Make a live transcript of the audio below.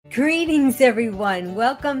Greetings, everyone.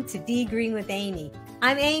 Welcome to Be Green with Amy.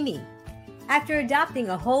 I'm Amy. After adopting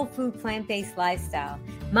a whole food plant-based lifestyle,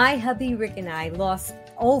 my hubby Rick and I lost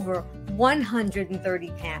over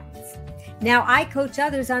 130 pounds. Now I coach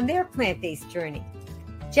others on their plant-based journey.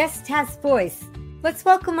 Just Task Voice. Let's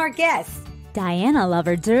welcome our guest. Diana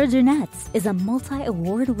Laverdure-Dunetz is a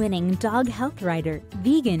multi-award-winning dog health writer,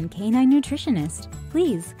 vegan canine nutritionist.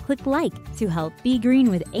 Please click like to help Be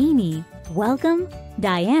Green with Amy. Welcome,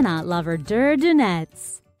 Diana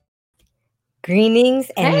Laverdure-Dunetz. Greetings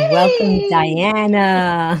and welcome,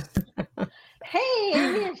 Diana. Hey,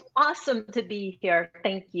 Amy, it's awesome to be here.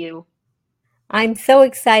 Thank you. I'm so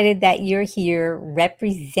excited that you're here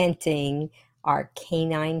representing our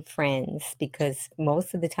canine friends, because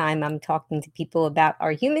most of the time I'm talking to people about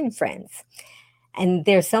our human friends. And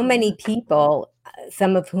there's so many people,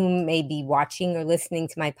 some of whom may be watching or listening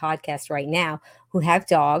to my podcast right now, who have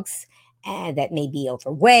dogs and that may be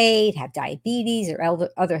overweight, have diabetes or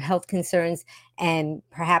other health concerns. And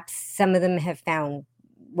perhaps some of them have found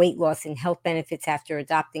weight loss and health benefits after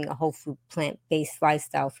adopting a whole food plant-based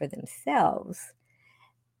lifestyle for themselves.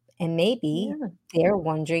 And maybe they're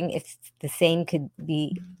wondering if the same could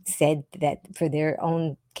be said that for their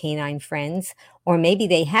own canine friends, or maybe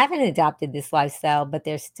they haven't adopted this lifestyle, but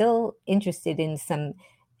they're still interested in some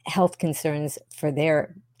health concerns for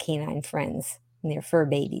their canine friends and their fur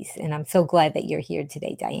babies. And I'm so glad that you're here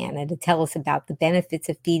today, Diana, to tell us about the benefits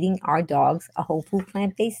of feeding our dogs a whole food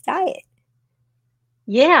plant-based diet.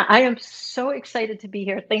 Yeah, I am so excited to be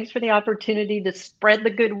here. Thanks for the opportunity to spread the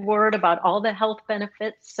good word about all the health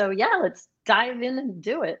benefits. So yeah, let's dive in and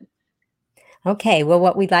do it. Okay, well,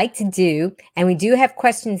 what we'd like to do, and we do have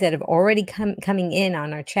questions that have already coming in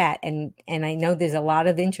on our chat, and I know there's a lot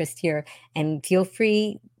of interest here, and feel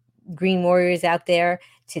free, Green Warriors out there,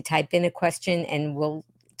 to type in a question, and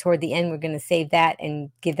toward the end, we're going to save that and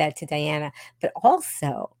give that to Diana. But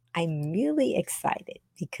also, I'm really excited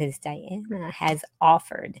because Diana has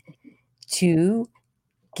offered to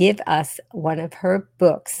give us one of her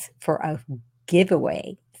books for a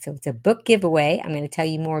giveaway. So it's a book giveaway. I'm going to tell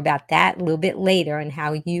you more about that a little bit later and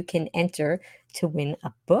how you can enter to win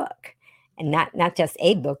a book. And not just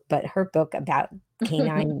a book, but her book about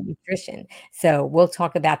canine nutrition. So we'll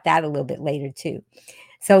talk about that a little bit later too.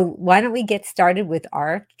 So why don't we get started with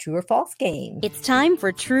our true or false game? It's time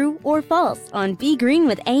for True or False on Be Green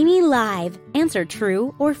with Amy Live. Answer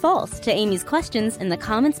true or false to Amy's questions in the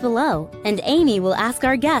comments below, and Amy will ask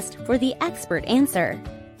our guest for the expert answer.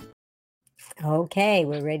 Okay,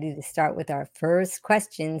 we're ready to start with our first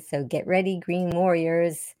question. So get ready, Green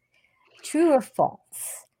Warriors. True or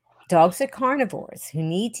false? Dogs are carnivores who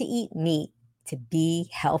need to eat meat to be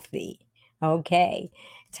healthy. Okay,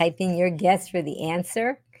 type in your guess for the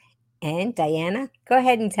answer. And Diana, go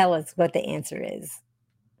ahead and tell us what the answer is.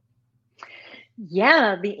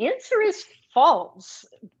 Yeah, the answer is false.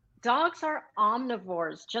 Dogs are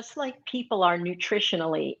omnivores, just like people are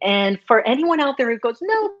nutritionally. And for anyone out there who goes,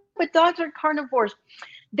 no, but dogs are carnivores,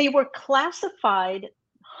 they were classified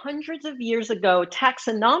hundreds of years ago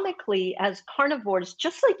taxonomically as carnivores,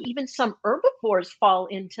 just like even some herbivores fall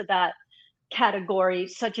into that category,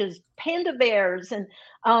 such as panda bears. And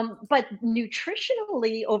but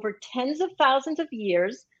nutritionally, over tens of thousands of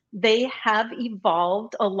years, they have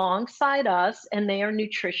evolved alongside us, and they are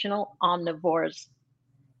nutritional omnivores.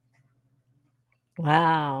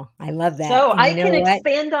 Wow, I love that. So And I you know can what?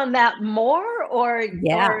 expand on that more, or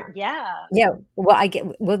Yeah. Well,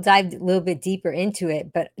 we'll dive a little bit deeper into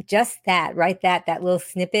it, but just that, right? That little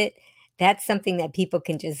snippet, that's something that people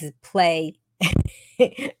can just play,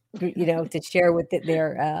 to share with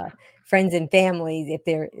their friends and families if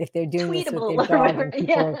they're doing this with their dog, and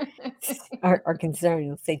people are concerned.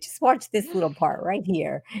 They'll say, just watch this little part right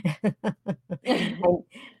here. And,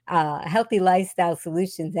 Healthy Lifestyle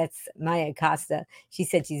Solutions, that's Maya Acosta. She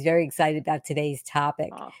said she's very excited about today's topic.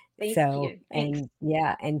 Oh, thank So, you. and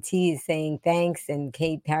and T is saying thanks, and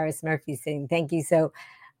Kate Paris Murphy is saying thank you. So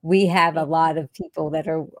we have a lot of people that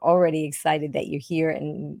are already excited that you're here,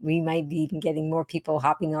 and we might be even getting more people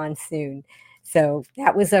hopping on soon. So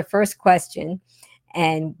that was our first question,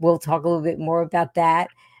 and we'll talk a little bit more about that.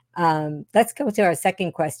 Let's go to our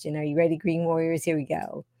second question. Are you ready, Green Warriors? Here we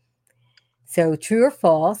go. So true or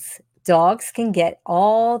false, dogs can get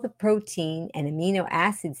all the protein and amino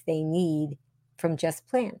acids they need from just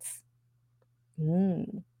plants.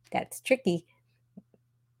 That's tricky.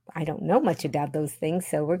 I don't know much about those things,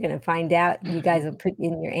 so we're going to find out. You guys will put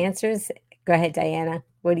in your answers. Go ahead, Diana.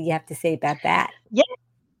 What do you have to say about that? Yeah,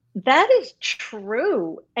 that is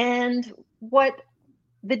true. And what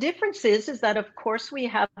The difference is that of course we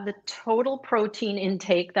have the total protein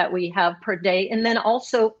intake that we have per day, and then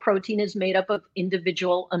also protein is made up of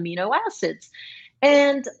individual amino acids.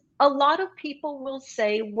 And a lot of people will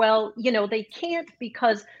say, well, they can't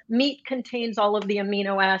because meat contains all of the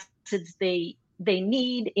amino acids they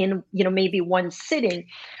need in, maybe one sitting.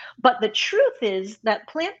 But the truth is that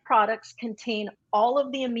plant products contain all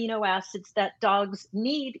of the amino acids that dogs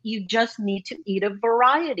need. You just need to eat a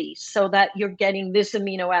variety so that you're getting this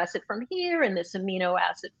amino acid from here and this amino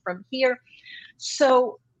acid from here.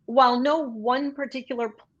 So while no one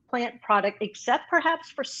particular plant product, except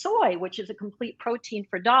perhaps for soy, which is a complete protein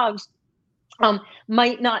for dogs,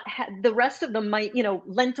 might not have, the rest of them might,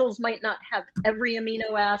 lentils might not have every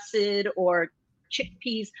amino acid, or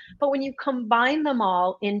chickpeas. But when you combine them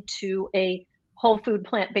all into a whole food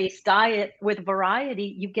plant-based diet with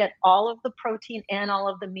variety, you get all of the protein and all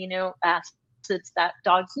of the amino acids that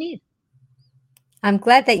dogs need. I'm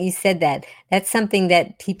glad that you said that. That's something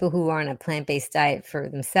that people who are on a plant-based diet for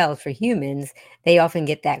themselves, for humans, they often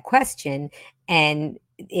get that question. And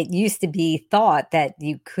it used to be thought that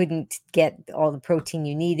you couldn't get all the protein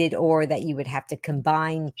you needed, or that you would have to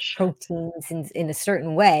combine Sure. proteins in a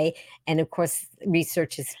certain way. And of course,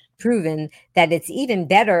 research has proven that it's even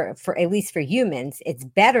better for, at least for humans, it's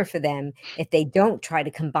better for them if they don't try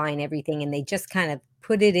to combine everything and they just kind of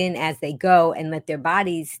put it in as they go and let their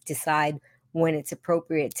bodies decide when it's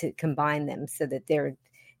appropriate to combine them, so that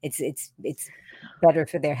it's better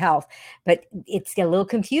for their health. But it's a little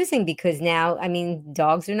confusing because now, I mean,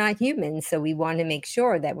 dogs are not humans, so we want to make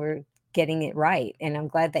sure that we're getting it right. And I'm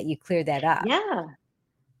glad that you cleared that up. Yeah.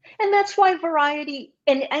 And that's why variety,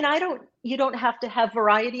 and you don't have to have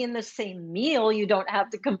variety in the same meal. You don't have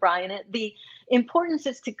to combine it. The importance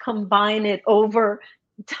is to combine it over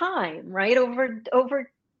time, right?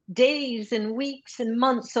 Over days and weeks and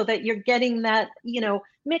months, so that you're getting that,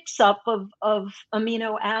 mix up of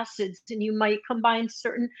amino acids. And you might combine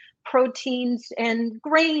certain proteins and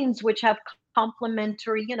grains which have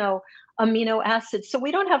complementary, amino acids. So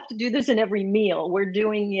we don't have to do this in every meal. We're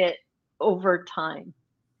doing it over time.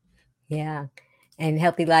 Yeah. And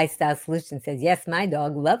Healthy Lifestyle Solution says, yes, my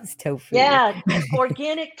dog loves tofu. Yeah,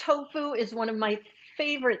 organic tofu is one of my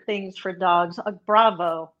favorite things for dogs.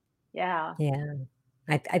 Bravo. Yeah. Yeah.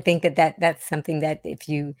 I think that's something that if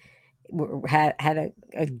you had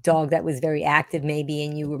a dog that was very active, maybe,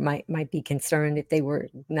 and you might be concerned if they were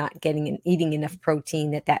not getting and eating enough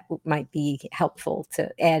protein, that might be helpful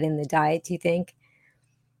to add in the diet. Do you think?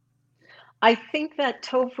 I think that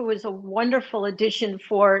tofu is a wonderful addition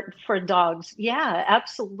for dogs. Yeah,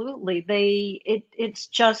 absolutely. It's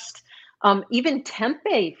just, even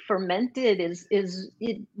tempeh fermented is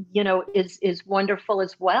wonderful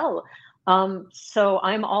as well. So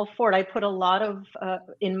I'm all for it. I put a lot of,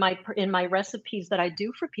 in my recipes that I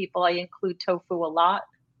do for people, I include tofu a lot.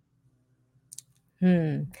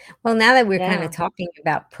 Hmm. Well, now that we're kind of Yeah. talking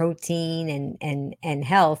about protein and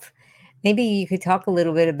health, maybe you could talk a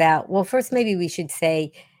little bit about, well, first, maybe we should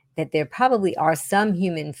say that there probably are some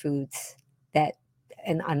human foods that,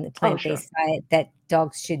 and on the Oh, sure. plant-based diet, that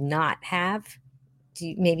dogs should not have.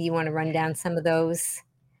 Maybe you want to run down some of those?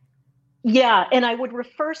 Yeah, and I would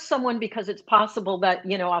refer someone, because it's possible that,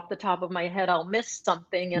 off the top of my head, I'll miss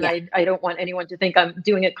something, and Yeah. I don't want anyone to think I'm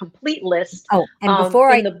doing a complete list. Oh, and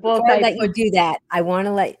before In I the book, before I I let you put, do that, I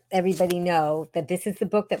wanna let everybody know that this is the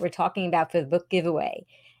book that we're talking about for the book giveaway,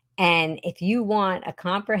 and if you want a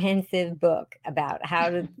comprehensive book about how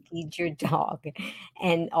to feed your dog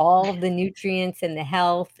and all the nutrients and the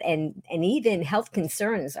health, and even health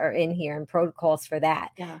concerns are in here and protocols for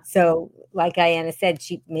that. yeah, So, like Diana said,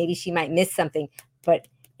 she might miss something, but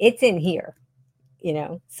it's in here,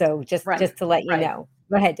 so right, just to let you right. know.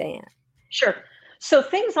 Go ahead, Diana. Sure. So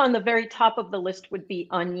things on the very top of the list would be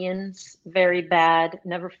onions, very bad.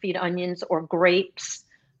 Never feed onions, or grapes,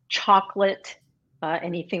 chocolate,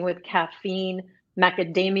 anything with caffeine,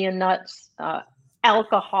 macadamia nuts,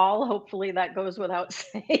 alcohol. Hopefully that goes without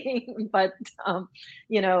saying, but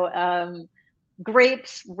you know,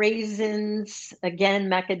 grapes, raisins, again,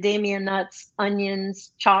 macadamia nuts,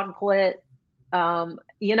 onions, chocolate.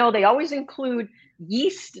 They always include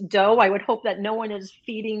yeast dough. I would hope that no one is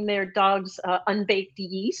feeding their dogs unbaked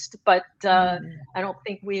yeast, but Mm. I don't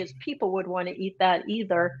think we as people would want to eat that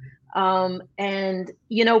either. And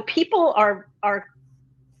people are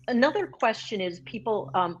another question is,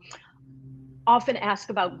 people often ask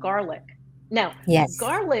about garlic. Now, Yes,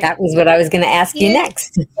 garlic that was what I was gonna ask you is,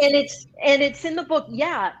 next. and it's in the book.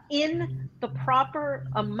 Yeah, in the proper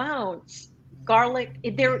amounts, garlic.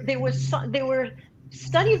 There were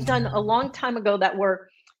studies done a long time ago that were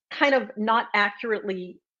kind of not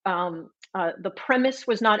accurately the premise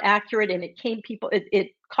was not accurate, and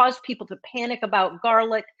it caused people to panic about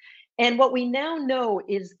garlic. And what we now know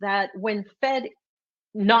is that when fed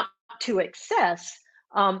not to excess,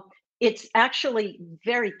 um, it's actually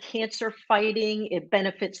very cancer fighting. It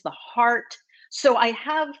benefits the heart. So I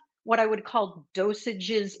have what I would call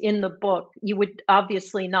dosages in the book. You would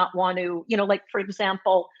obviously not want to, like for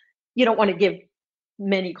example, you don't want to give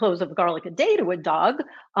many cloves of garlic a day to a dog,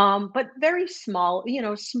 but very small,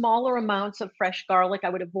 smaller amounts of fresh garlic. I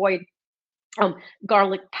would avoid um,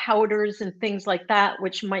 garlic powders and things like that,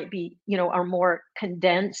 which might be, are more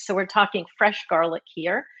condensed. So we're talking fresh garlic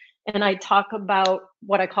here. And I talk about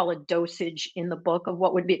what I call a dosage in the book of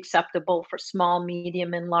what would be acceptable for small,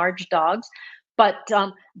 medium, and large dogs. But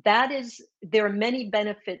there are many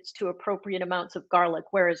benefits to appropriate amounts of garlic,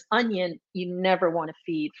 whereas onion, you never want to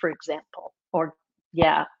feed, for example. Or,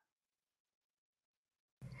 yeah,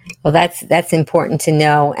 Well, that's important to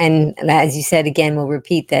know. And as you said, again, we'll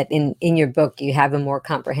repeat that in your book, you have a more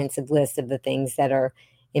comprehensive list of the things that are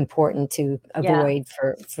important to yeah, avoid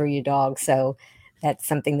for your dog. So that's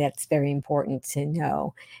something that's very important to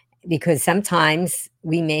know, because sometimes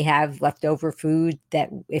we may have leftover food that,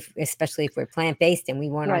 if especially if we're plant-based and we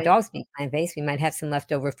want our right, dogs to be plant-based, we might have some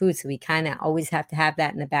leftover food. So we kind of always have to have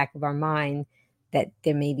that in the back of our mind, that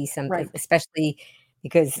there may be some, right. especially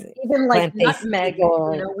because Even like plant-based nutmeg,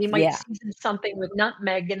 people, we might yeah. season something with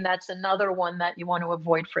nutmeg, and that's another one that you want to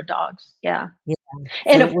avoid for dogs. Yeah. Yeah,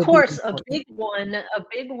 And so it of would be course, important.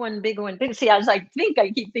 big one, big see, as I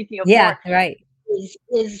keep thinking of Yeah, more, right.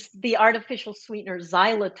 is the artificial sweetener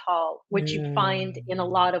xylitol, which you find in a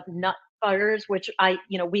Mm, lot of nut butters, which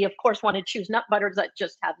we of course want to choose nut butters that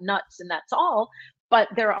just have nuts and that's all. But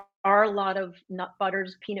there are a lot of nut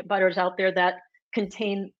butters, peanut butters out there that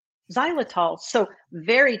contain xylitol. So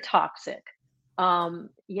very toxic.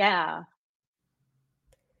 Yeah.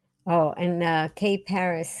 oh, and, Kay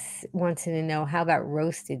Paris wanted to know, how about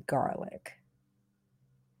roasted garlic?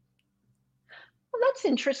 Well, that's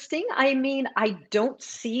interesting. I mean, I don't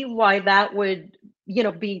see why that would,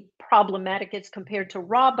 be problematic as compared to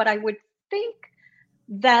raw, but I would think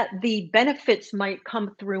that the benefits might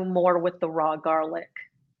come through more with the raw garlic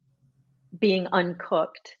being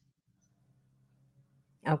uncooked.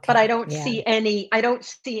 But Okay, yeah, I don't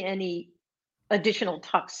see any additional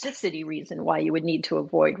toxicity reason why you would need to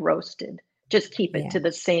avoid roasted. Just keep it yeah, to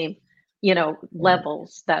the same, right,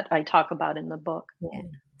 levels that I talk about in the book. yeah.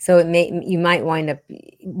 So it may, you might wind up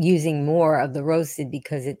using more of the roasted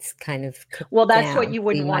because it's kind of cooked Well, that's what down, you so you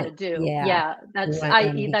wouldn't might, wanna do. yeah, Yeah, you might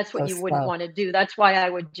wanna be that's what go you wouldn't slow. wanna do. That's why I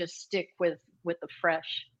would just stick with the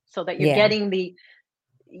fresh so that you're Yeah, getting the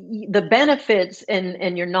benefits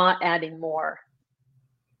and you're not adding more.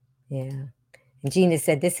 yeah. And Gina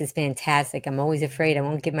said, "This is fantastic. I'm always afraid I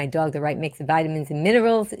won't give my dog the right mix of vitamins and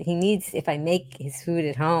minerals he needs if I make his food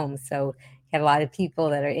at home." So, got a lot of people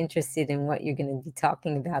that are interested in what you're going to be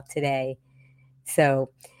talking about today. So,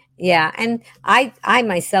 yeah, and I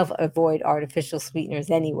myself avoid artificial sweeteners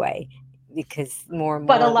anyway, because more and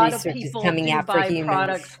But a more lot of research is people coming do out for buy humans.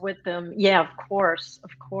 products with them. Yeah, of course, of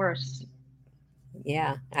course.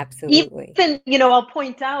 Yeah, absolutely. Even, I'll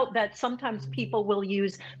point out that sometimes people will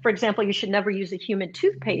use, for example, you should never use a human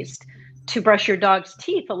toothpaste to brush your dog's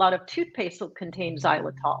teeth. A lot of toothpaste will contain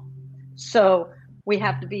xylitol. So we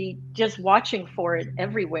have to be just watching for it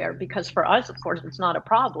everywhere because for us, of course, it's not a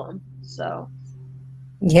problem. So,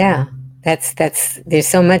 Yeah, that's there's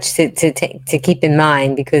so much to keep in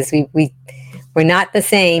mind, because we're not the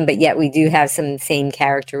same, but yet we do have some same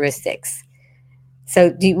characteristics. So,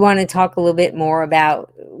 do you want to talk a little bit more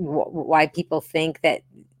about why people think that,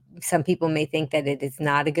 some people may think that it is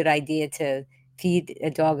not a good idea to feed a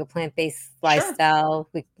dog a plant-based sure. lifestyle?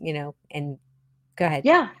 And go ahead.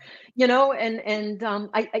 Yeah.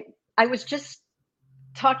 I was just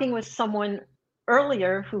talking with someone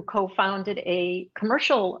earlier who co-founded a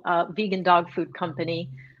commercial vegan dog food company,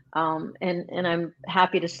 and I'm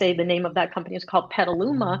happy to say the name of that company is called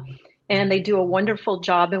Petaluma, and they do a wonderful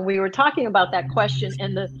job. And we were talking about that question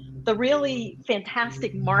and the really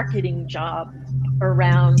fantastic marketing job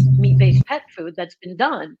around meat-based pet food that's been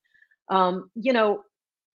done. Um, you know,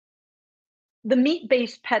 the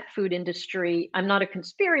meat-based pet food industry, I'm not a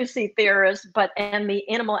conspiracy theorist, but and the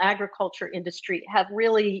animal agriculture industry have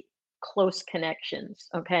really close connections,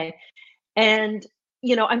 okay? And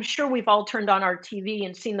I'm sure we've all turned on our TV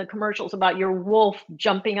and seen the commercials about your wolf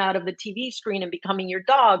jumping out of the TV screen and becoming your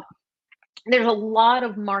dog. There's a lot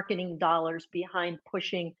of marketing dollars behind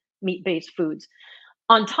pushing meat-based foods.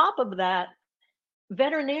 On top of that,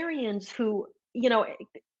 veterinarians who,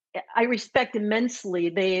 I respect immensely.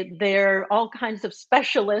 They're all kinds of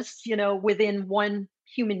specialists, within one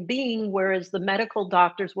human being, whereas the medical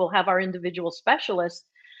doctors will have our individual specialists.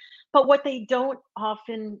 But what they don't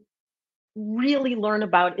often really learn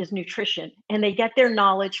about is nutrition. And they get their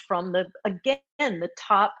knowledge from the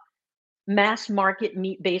top mass market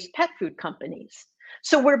meat-based pet food companies.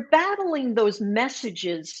 So we're battling those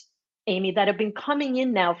messages, Amy, that have been coming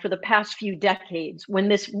in now for the past few decades when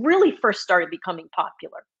this really first started becoming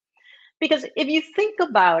popular. Because if you think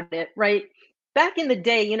about it, right, back in the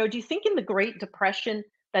day, do you think in the Great Depression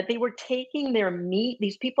that they were taking their meat?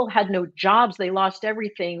 These people had no jobs, they lost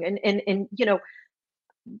everything, and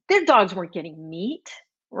their dogs weren't getting meat,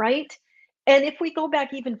 right? And if we go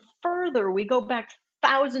back even further, we go back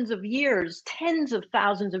thousands of years, tens of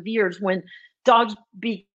thousands of years, when dogs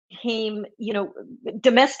became,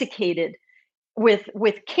 domesticated with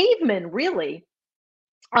cavemen, really.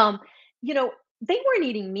 Um, you know, they weren't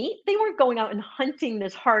eating meat. They weren't going out and hunting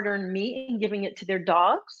this hard-earned meat and giving it to their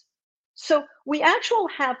dogs. So we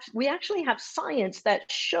actually have science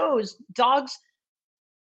that shows dogs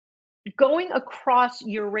going across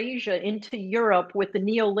Eurasia into Europe with the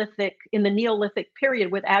Neolithic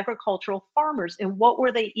period with agricultural farmers. And what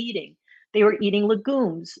were they eating? They were eating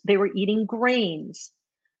legumes, they were eating grains.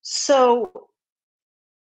 So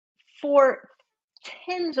for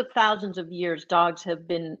tens of thousands of years, dogs have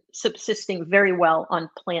been subsisting very well on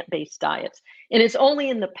plant-based diets. And it's only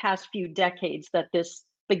in the past few decades that this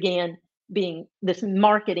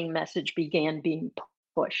marketing message began being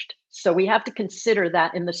pushed. So we have to consider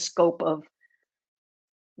that in the scope of,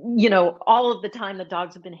 all of the time the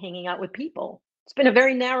dogs have been hanging out with people. It's been a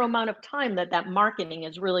very narrow amount of time that marketing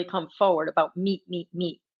has really come forward about meat, meat,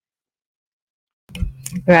 meat.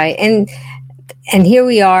 Right. And here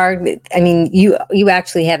we are. I mean, you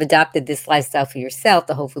actually have adopted this lifestyle for yourself,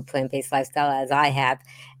 the whole food plant-based lifestyle, as I have.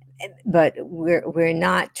 But we're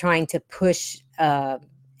not trying to push an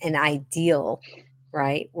ideal,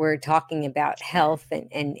 right? We're talking about health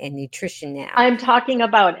and nutrition now. I'm talking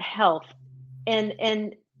about health,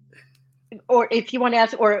 and or if you want to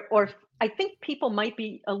ask, or I think people might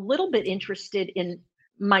be a little bit interested in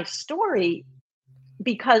my story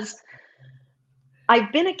because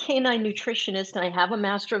I've been a canine nutritionist and I have a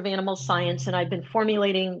master of animal science, and I've been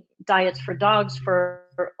formulating diets for dogs for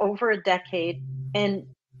over a decade. And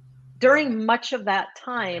during much of that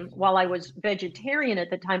time, while I was vegetarian at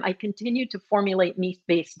the time, I continued to formulate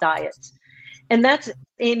meat-based diets. And that's,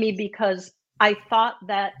 Amy, because I thought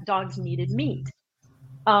that dogs needed meat.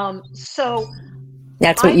 So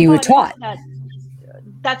That's what I you were bought into taught. that.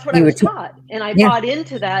 That's what I You were was taught, and I Yeah. bought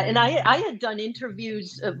into that. And I had done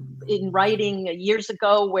interviews in writing years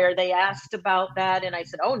ago where they asked about that, and I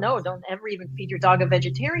said, "Oh no, don't ever even feed your dog a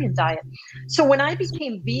vegetarian diet." So when I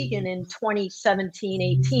became vegan in 2017,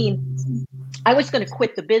 18, I was going to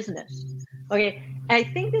quit the business. Okay, and I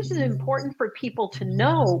think this is important for people to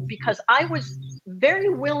know because I was very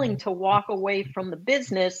willing to walk away from the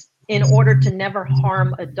business in order to never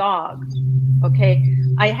harm a dog. Okay,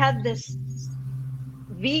 I had this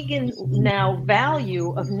vegan now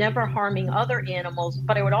value of never harming other animals,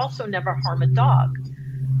 but I would also never harm a dog.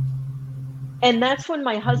 And that's when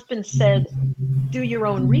my husband said, do your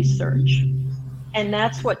own research. And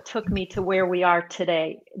that's what took me to where we are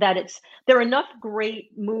today. There are enough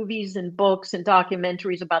great movies and books and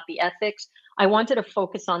documentaries about the ethics. I wanted to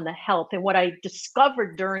focus on the health. And what I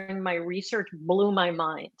discovered during my research blew my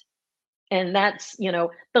mind. And that's,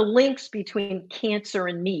 the links between cancer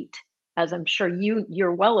and meat, as I'm sure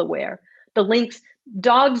you're well aware. The links,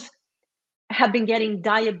 dogs have been getting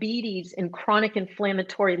diabetes and chronic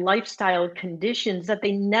inflammatory lifestyle conditions that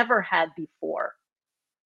they never had before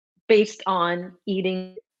based on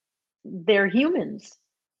eating their humans.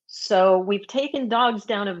 So we've taken dogs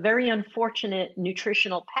down a very unfortunate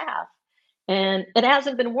nutritional path, and it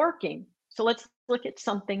hasn't been working. So let's look at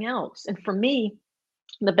something else. And for me,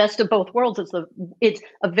 the best of both worlds is it's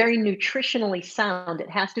a very nutritionally sound. It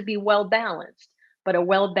has to be well balanced, but a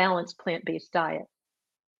well balanced plant-based diet.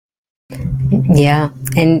 Yeah.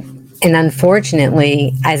 And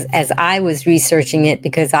unfortunately, as I was researching it,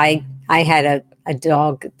 because I had a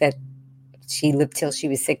dog that she lived till she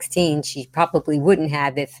was 16. She probably wouldn't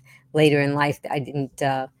have if later in life I didn't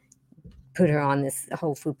put her on this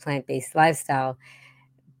whole food plant-based lifestyle.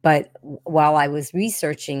 But while I was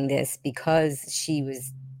researching this, because she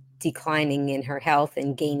was declining in her health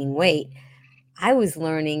and gaining weight, I was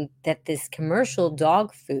learning that this commercial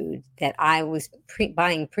dog food that I was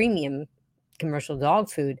buying premium commercial dog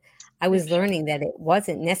food, I was learning that it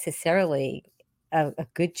wasn't necessarily a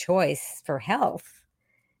good choice for health.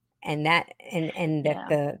 And that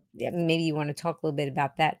maybe you want to talk a little bit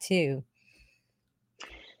about that too.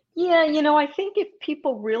 Yeah, I think if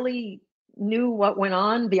people really knew what went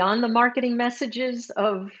on beyond the marketing messages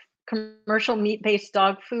of commercial meat-based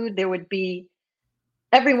dog food, there would be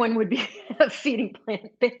everyone would be feeding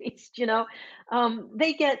plant-based, you know?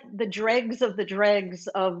 They get the dregs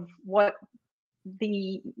of what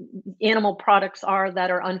the animal products are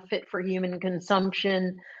that are unfit for human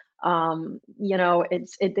consumption. You know,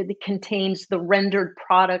 it contains the rendered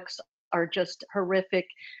products are just horrific.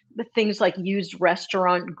 The things like used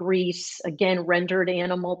restaurant grease, again, rendered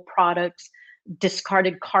animal products,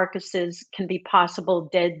 discarded carcasses can be possible,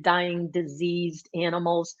 dead, dying, diseased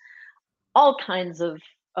animals, all kinds of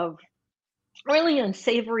really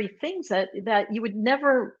unsavory things that you would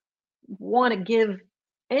never want to give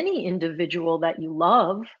any individual that you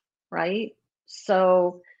love, right?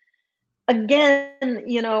 So again,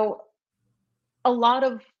 you know, a lot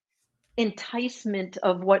of enticement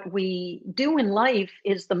of what we do in life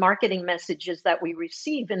is the marketing messages that we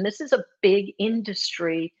receive. And this is a big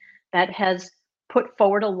industry that has put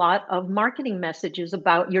forward a lot of marketing messages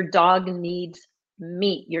about your dog needs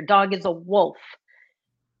meat. Your dog is a wolf.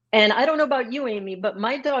 And I don't know about you, Amy, but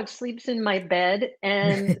my dog sleeps in my bed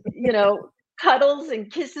and, you know, cuddles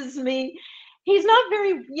and kisses me. He's not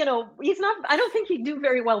very, you know, he's not, I don't think he'd do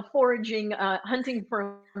very well foraging, hunting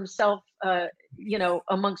for himself, you know,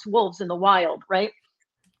 amongst wolves in the wild, right?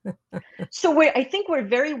 So I think we're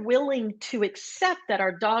very willing to accept that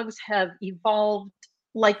our dogs have evolved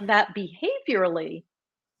like that behaviorally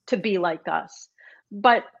to be like us.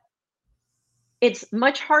 But it's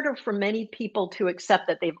much harder for many people to accept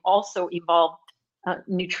that they've also evolved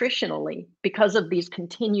nutritionally because of these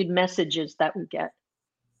continued messages that we get.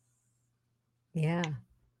 Yeah.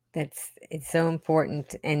 It's so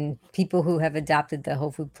important, and people who have adopted the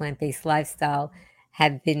whole food plant-based lifestyle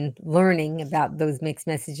have been learning about those mixed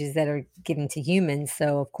messages that are given to humans,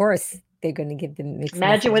 so of course, they're gonna give the mixed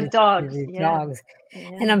Imagine messages with to dogs. their Yeah. dogs,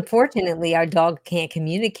 and Yeah. unfortunately, our dog can't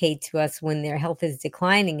communicate to us when their health is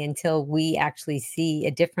declining until we actually see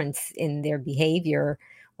a difference in their behavior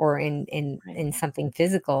or Right. in something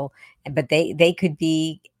physical, but they could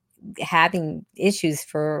be having issues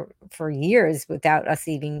for years without us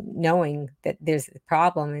even knowing that there's a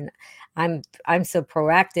problem, and I'm so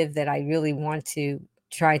proactive that I really want to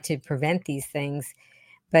try to prevent these things.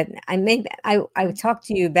 But I Mm. talked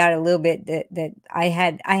to you about a little bit that I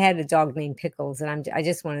had a dog named Pickles, and I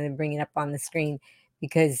just wanted to bring it up on the screen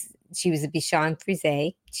because she was a Bichon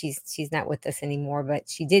Frise. She's not with us anymore, but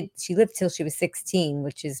she lived till she was 16,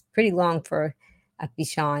 which is pretty long for a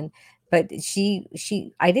Bichon. But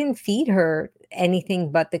I didn't feed her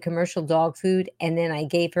anything but the commercial dog food, and then I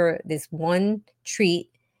gave her this one treat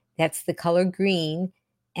that's the color green,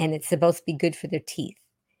 and it's supposed to be good for their teeth,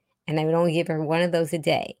 and I would only give her one of those a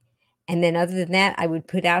day. And then other than that, I would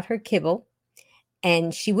put out her kibble,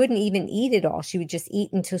 and she wouldn't even eat it all. She would just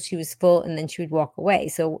eat until she was full, and then she would walk away.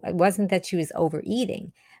 So it wasn't that she was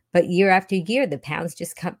overeating, but year after year, the pounds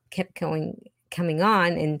just kept coming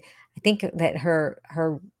on. And I think that her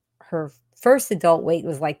first adult weight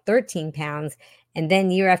was like 13 pounds, and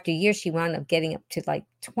then year after year, she wound up getting up to like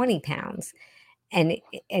 20 pounds. And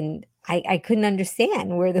I couldn't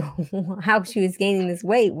understand where the how she was gaining this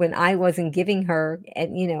weight when I wasn't giving her,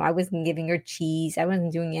 and, you know, I wasn't giving her cheese, I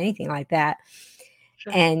wasn't doing anything like that.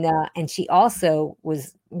 Sure. And she also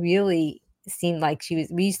was really seemed like she was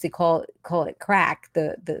we used to call it crack,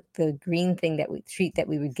 the green thing that we treat that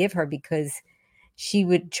we would give her because she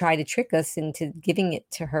would try to trick us into giving it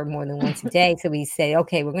to her more than once a day. So we say,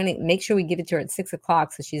 okay, we're going to make sure we give it to her at 6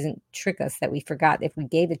 o'clock so she doesn't trick us that we forgot if we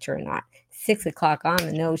gave it to her or not. 6 o'clock on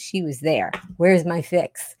the nose, she was there. Where's my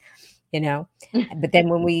fix? You know? But then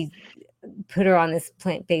when we put her on this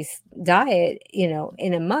plant-based diet, you know,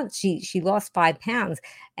 in a month, she lost 5 pounds.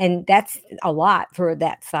 And that's a lot for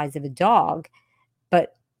that size of a dog.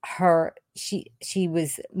 But she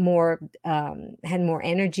was more, had more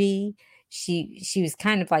energy. She was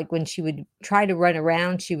kind of like when she would try to run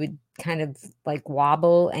around, she would kind of like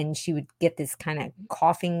wobble, and she would get this kind of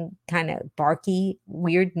coughing, kind of barky,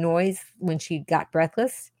 weird noise when she got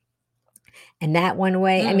breathless, and that went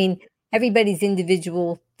away. I Mm. mean, everybody's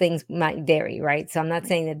individual things might vary, right? So I'm not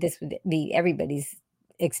saying that this would be everybody's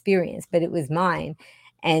experience, but it was mine.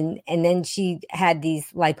 And then she had these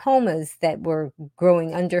lipomas that were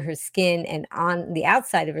growing under her skin and on the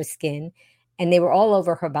outside of her skin, and they were all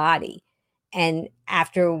over her body. And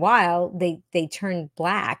after a while, they turned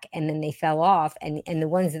black, and then they fell off. And the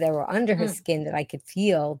ones that were under her Mm. skin that I could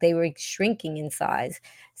feel, they were shrinking in size.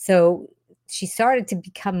 So she started to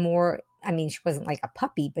become more, I mean, she wasn't like a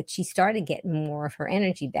puppy, but she started getting more of her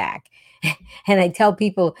energy back. And I tell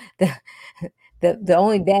people The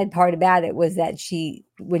only bad part about it was that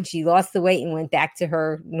when she lost the weight and went back to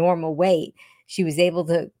her normal weight, she was able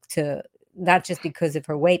to not just because of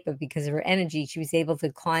her weight, but because of her energy, she was able to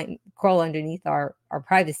crawl underneath our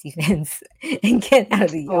privacy fence and get out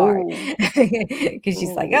of the yard Oh, because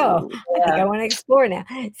she's like, oh, oh, I think I yeah, want to explore now.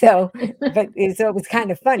 So, so it was kind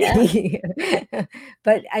of yeah, funny.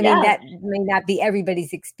 But I mean, yeah. that may not be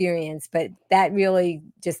everybody's experience, but that really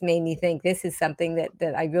just made me think this is something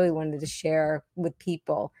that I really wanted to share with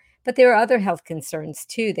people. But there are other health concerns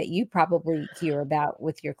too that you probably hear about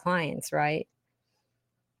with your clients, right?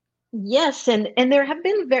 Yes, and there have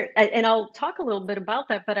been and I'll talk a little bit about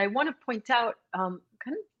that, but I want to point out kind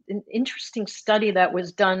of an interesting study that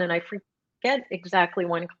was done, and I forget exactly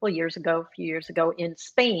when, a couple of years ago, a few years ago in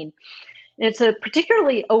Spain. It's a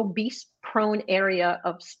particularly obese prone area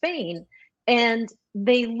of Spain, and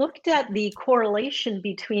they looked at the correlation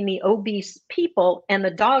between the obese people and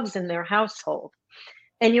the dogs in their household.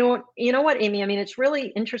 And you know what, Amy? I mean, it's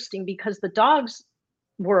really interesting because the dogs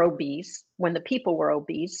were obese when the people were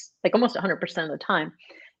obese, like almost 100% of the time.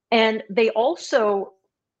 And they also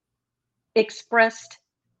expressed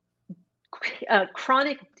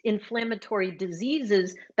chronic inflammatory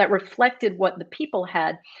diseases that reflected what the people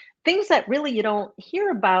had. Things that really you don't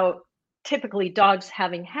hear about typically dogs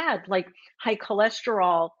having had, like high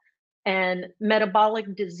cholesterol and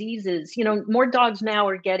metabolic diseases. You know, more dogs now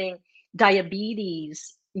are getting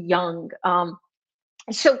diabetes young.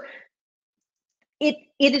 So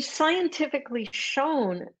it is scientifically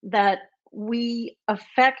shown that we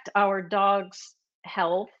affect our dog's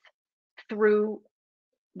health through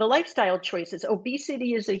the lifestyle choices.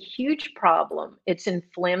 Obesity is a huge problem. It's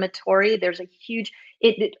inflammatory. There's a huge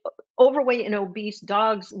overweight and obese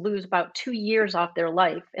dogs lose about 2 years off their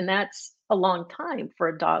life, and that's a long time for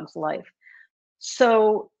a dog's life.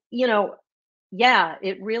 So, yeah,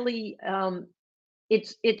 it really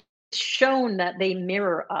it's shown that they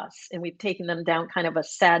mirror us, and we've taken them down kind of a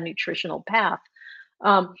sad nutritional path.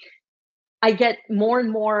 Um, I get more and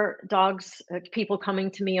more people coming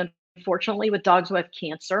to me, unfortunately, with dogs who have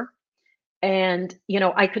cancer. And,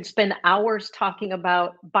 I could spend hours talking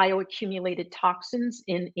about bioaccumulated toxins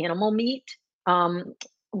in animal meat, um,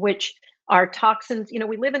 which are toxins.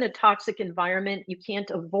 We live in a toxic environment. You can't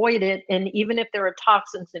avoid it. And even if there are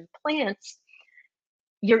toxins in plants,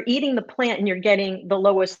 you're eating the plant and you're getting the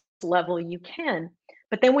lowest level you can.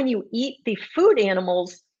 But then when you eat the food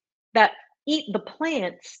animals that eat the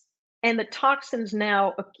plants, and the toxins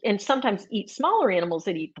now, and sometimes eat smaller animals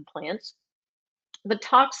that eat the plants, the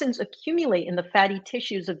toxins accumulate in the fatty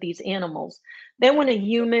tissues of these animals. Then when a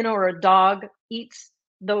human or a dog eats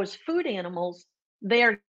those food animals, they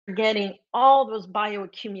are getting all those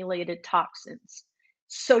bioaccumulated toxins.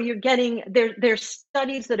 So you're getting there's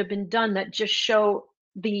studies that have been done that just show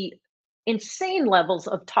the insane levels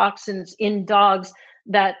of toxins in dogs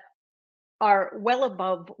that are well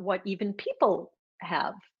above what even people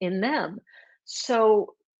have in them.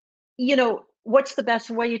 So, what's the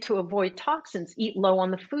best way to avoid toxins? Eat low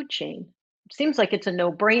on the food chain. Seems like it's a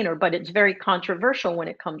no-brainer, but it's very controversial when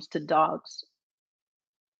it comes to dogs.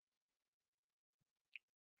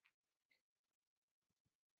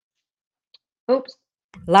 Oops.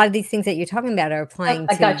 A lot of these things that you're talking about are Oh, applying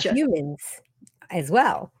I to gotcha. humans as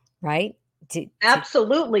well, right? To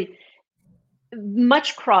Absolutely.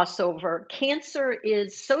 Much crossover. Cancer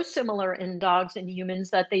is so similar in dogs and humans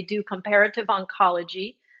that they do comparative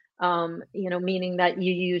oncology, meaning that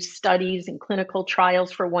you use studies and clinical trials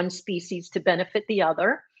for one species to benefit the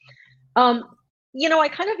other. Um, I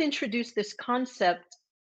kind of introduced this concept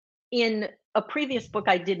in a previous book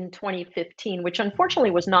I did in 2015, which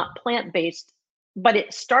unfortunately was not plant based, but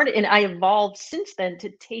it started and I evolved since then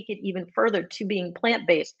to take it even further to being plant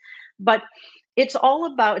based. But it's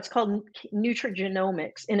called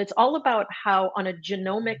nutrigenomics, and it's all about how, on a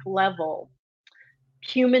genomic level,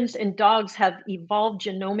 humans and dogs have evolved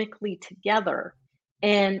genomically together.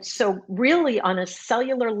 And so, really, on a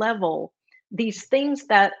cellular level, these things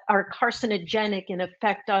that are carcinogenic and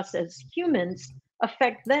affect us as humans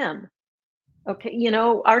affect them. Okay,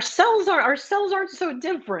 our cells aren't so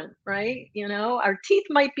different, right? Our teeth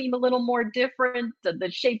might be a little more different, the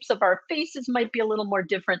shapes of our faces might be a little more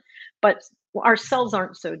different, but our cells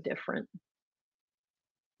aren't so different.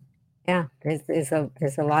 yeah, there's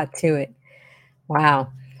a lot to it.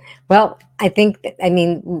 Wow. Well, I think that, I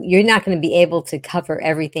mean, you're not going to be able to cover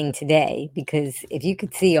everything today because if you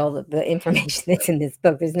could see all the information that's in this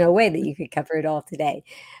book, there's no way that you could cover it all today.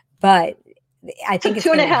 But I think Took it's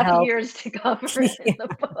two and going a to half help. years to cover it in the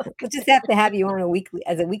book. We'll just have to have you on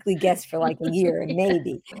as a weekly guest for like a year,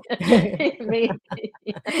 maybe. Maybe.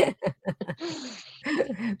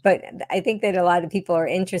 But I think that a lot of people are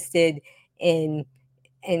interested in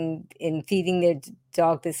in feeding their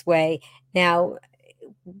dog this way. Now,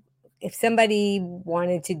 if somebody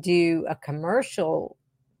wanted to do a commercial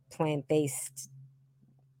plant-based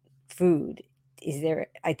food, is there,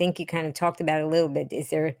 I think you kind of talked about it a little bit, is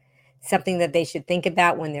there something that they should think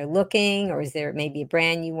about when they're looking, or is there maybe a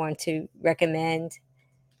brand you want to recommend?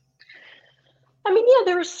 I mean, yeah,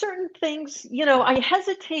 there are certain things, I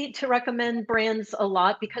hesitate to recommend brands a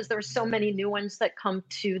lot because there are so many new ones that come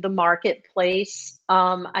to the marketplace.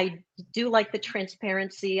 I do like the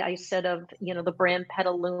transparency I said of, the brand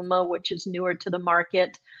Petaluma, which is newer to the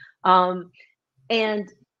market.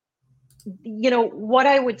 And what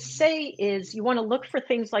I would say is you want to look for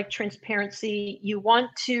things like transparency. You want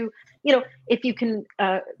to, if you can,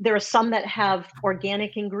 there are some that have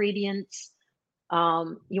organic ingredients.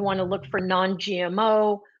 You want to look for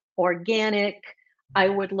non-GMO, organic. I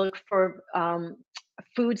would look for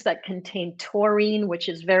foods that contain taurine, which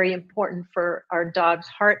is very important for our dog's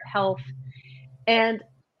heart health. And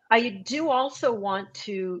I do also want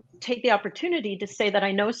to take the opportunity to say that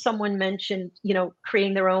I know someone mentioned,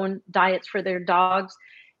 creating their own diets for their dogs.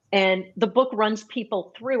 And the book runs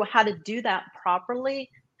people through how to do that properly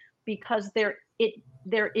because there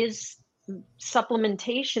is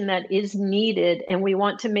supplementation that is needed, and we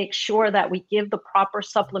want to make sure that we give the proper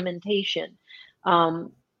supplementation.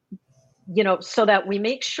 So that we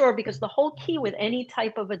make sure, because the whole key with any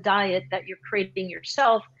type of a diet that you're creating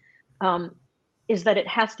yourself is that it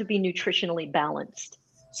has to be nutritionally balanced.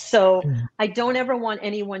 So I don't ever want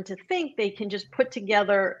anyone to think they can just put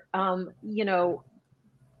together, a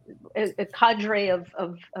cadre of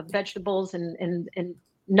vegetables and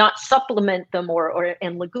not supplement them, or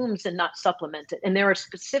and legumes and not supplement it. And there are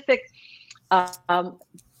specific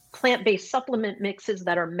plant-based supplement mixes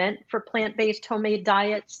that are meant for plant-based homemade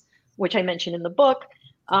diets, which I mentioned in the book,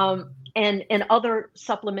 and other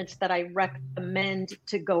supplements that I recommend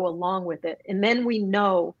to go along with it. And then we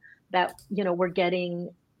know that we're getting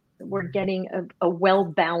a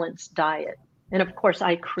well-balanced diet. And of course,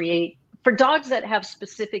 I create for dogs that have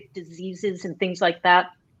specific diseases and things like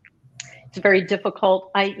that. It's very difficult.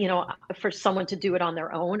 For someone to do it on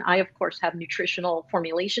their own. I, of course, have nutritional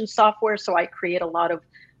formulation software, so I create a lot of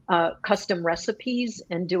custom recipes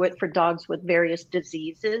and do it for dogs with various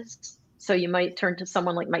diseases. So you might turn to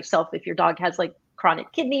someone like myself if your dog has like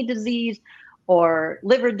chronic kidney disease or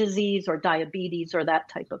liver disease or diabetes or that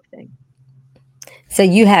type of thing. So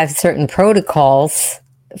you have certain protocols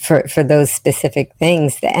for those specific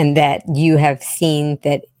things, and that you have seen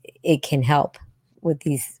that it can help with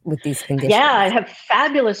these conditions. Yeah, I have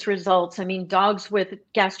fabulous results. I mean, dogs with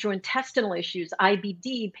gastrointestinal issues,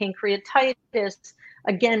 IBD, pancreatitis.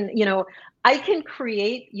 Again, I can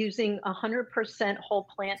create using 100% whole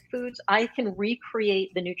plant foods. I can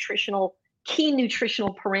recreate the key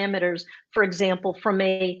nutritional parameters, for example, from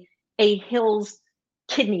a Hills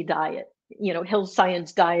kidney diet, Hills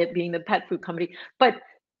Science Diet being the pet food company, but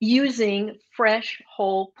using fresh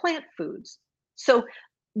whole plant foods. So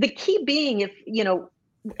the key being, if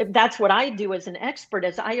that's what I do as an expert,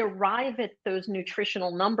 as I arrive at those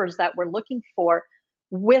nutritional numbers that we're looking for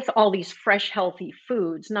with all these fresh, healthy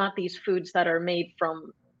foods, not these foods that are made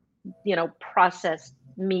from, processed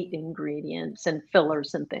meat ingredients and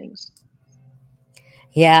fillers and things.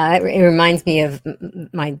 Yeah, it reminds me of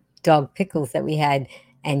my dog Pickles that we had,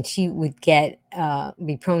 and she would be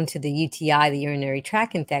prone to the UTI, the urinary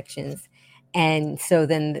tract infections. And so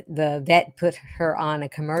then the vet put her on a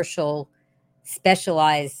commercial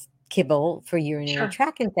specialized kibble for urinary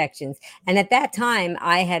tract infections. And at that time,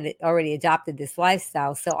 I had already adopted this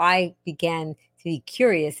lifestyle. So I began to be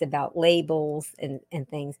curious about labels and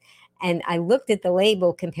things. And I looked at the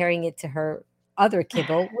label, comparing it to her other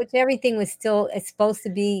kibble, which everything was still, it's supposed to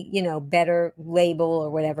be, better label or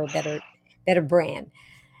whatever, better brand.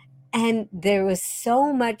 And there was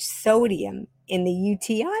so much sodium in the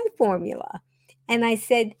UTI formula. And I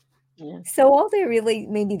said, so all they're really,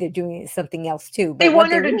 maybe they're doing something else too. But they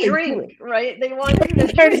want her to really drink, right? They want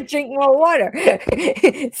her to drink more water. They want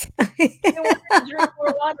her to drink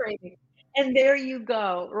more water. And there you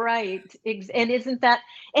go, right? And isn't that,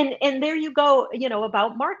 and there you go,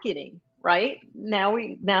 about marketing, right? Now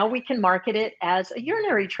we can market it as a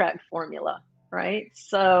urinary tract formula, right?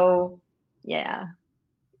 So, yeah.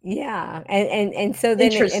 Yeah, and so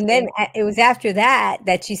then it was after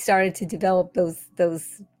that she started to develop those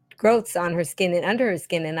growths on her skin and under her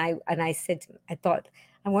skin, and I said, I thought,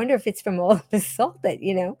 I wonder if it's from all the salt that,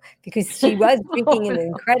 because she was drinking an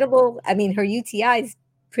incredible, I mean, her UTIs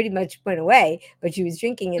pretty much went away, but she was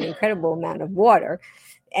drinking an incredible amount of water.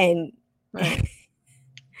 And Right.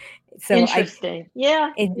 so Interesting.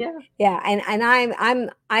 Yeah. it, Yeah. yeah, and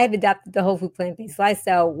I have adopted the whole food plant-based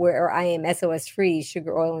lifestyle where I am SOS free,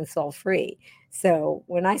 sugar, oil, and salt free. So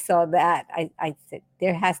when I saw that, I said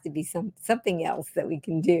there has to be something else that we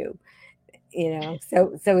can do.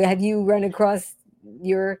 So have you run across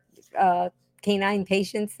your canine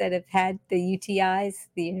patients that have had the UTIs,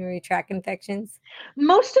 the urinary tract infections?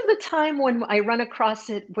 Most of the time when I run across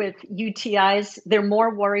it with UTIs, they're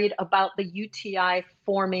more worried about the UTI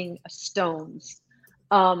forming stones.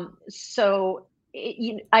 So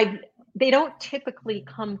they don't typically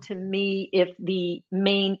come to me if the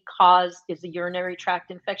main cause is a urinary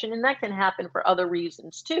tract infection, and that can happen for other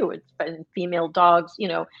reasons too. It's been female dogs,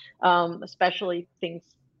 especially things,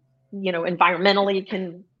 environmentally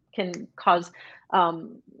can cause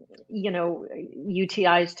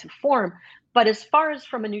UTIs to form. But as far as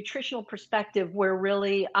from a nutritional perspective, where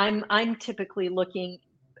really I'm typically looking,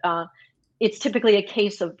 uh, it's typically a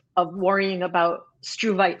case of worrying about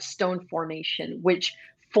struvite stone formation, which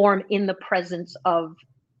form in the presence of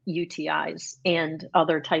UTIs and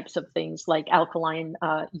other types of things like alkaline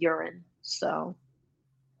urine. So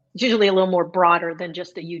it's usually a little more broader than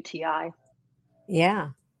just a UTI. Yeah,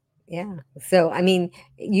 yeah. So, I mean,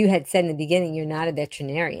 you had said in the beginning you're not a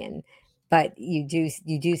veterinarian, but you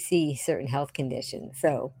do see certain health conditions.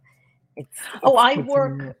 So Oh, it's I good to know.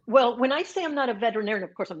 work well, when I say I'm not a veterinarian,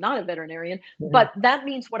 of course, I'm not a veterinarian, Yeah. but that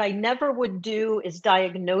means what I never would do is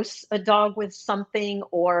diagnose a dog with something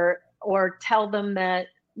or tell them that,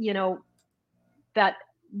 that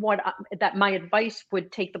that my advice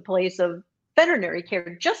would take the place of veterinary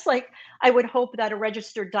care. Just like I would hope that a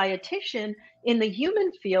registered dietitian in the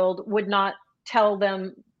human field would not tell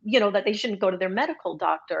them, that they shouldn't go to their medical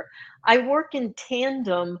doctor. I work in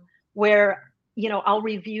tandem where, I'll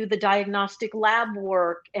review the diagnostic lab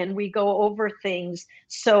work and we go over things.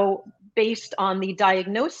 So based on the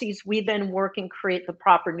diagnoses, we then work and create the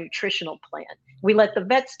proper nutritional plan. We let the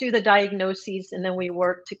vets do the diagnoses and then we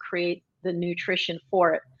work to create the nutrition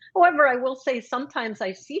for it. However, I will say sometimes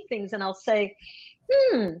I see things and I'll say,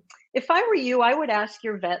 hmm, if I were you, I would ask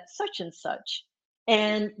your vet such and such.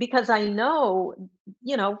 And because I know,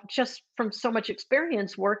 just from so much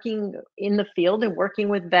experience working in the field and working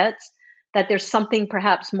with vets, that there's something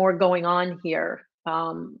perhaps more going on here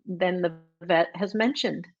than the vet has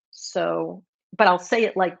mentioned. So, but I'll say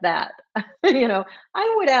it like that.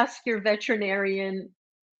 I would ask your veterinarian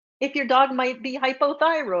if your dog might be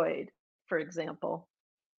hypothyroid, for example.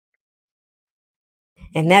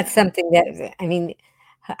 And that's Yeah. something that, I mean,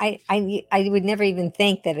 I would never even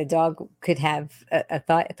think that a dog could have a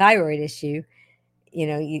thyroid issue.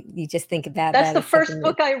 You just think about That's that the as first something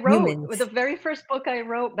that book I wrote. The humans. very first book I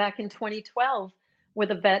wrote back in 2012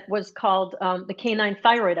 with a vet was called The Canine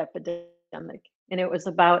Thyroid Epidemic. And it was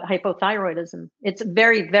about hypothyroidism. It's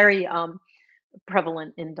very, very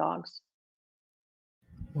prevalent in dogs.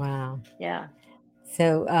 Wow. Yeah.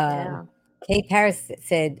 So, Yeah. Kay Paris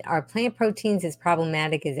said, "Are plant proteins as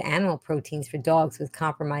problematic as animal proteins for dogs with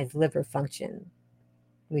compromised liver function?"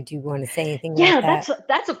 Would you want to say anything about Yeah, that?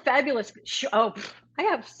 that's a fabulous oh, I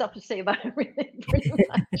have stuff to say about everything pretty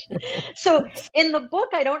much. So in the book,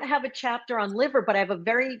 I don't have a chapter on liver, but I have a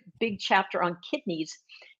very big chapter on kidneys.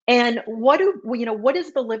 And what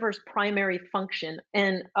is the liver's primary function?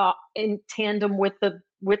 And in tandem with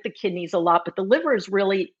the kidneys a lot, but the liver is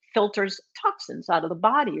really filters toxins out of the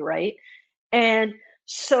body, right? And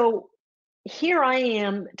so here I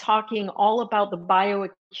am talking all about the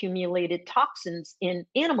bioaccumulated toxins in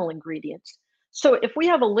animal ingredients. So if we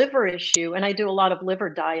have a liver issue, and I do a lot of liver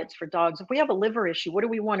diets for dogs, if we have a liver issue, what do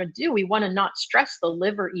we want to do? We want to not stress the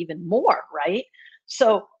liver even more, right?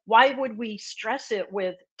 So why would we stress it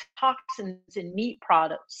with toxins in meat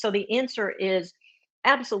products? So the answer is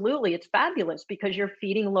absolutely, it's fabulous because you're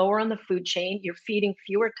feeding lower on the food chain, you're feeding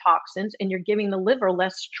fewer toxins, and you're giving the liver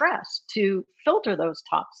less stress to filter those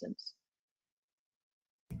toxins.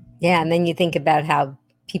 Yeah, and then you think about how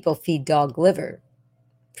people feed dog liver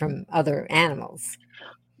from other animals.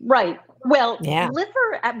 Right. Well, Yeah.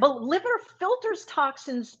 but liver filters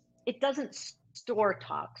toxins. It doesn't store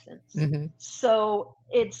toxins. Hmm. So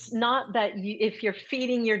it's not that if you're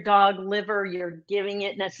feeding your dog liver, you're giving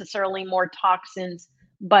it necessarily more toxins,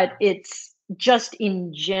 but it's just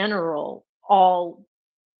in general, all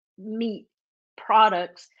meat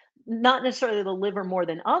products, not necessarily the liver more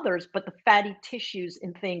than others, but the fatty tissues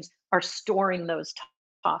and things are storing those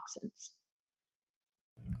toxins.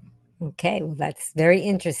 Okay, well, that's very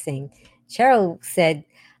interesting. Cheryl said,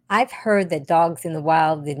 I've heard that dogs in the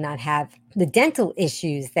wild did not have the dental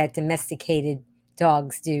issues that domesticated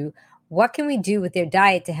dogs do. What can we do with their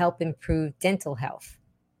diet to help improve dental health?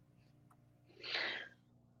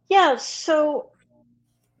 Yeah, so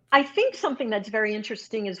I think something that's very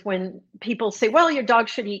interesting is when people say, well, your dog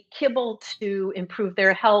should eat kibble to improve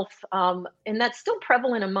their health. And that's still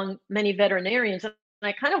prevalent among many veterinarians. And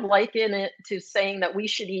I kind of liken it to saying that we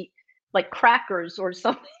should eat like crackers or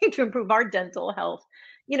something to improve our dental health,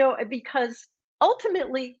 because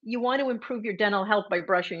ultimately you want to improve your dental health by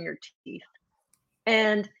brushing your teeth.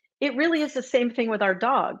 And it really is the same thing with our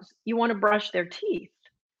dogs. You want to brush their teeth.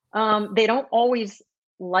 They don't always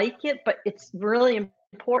like it, but it's really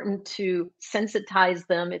important to sensitize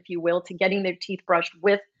them, if you will, to getting their teeth brushed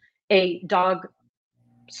with a dog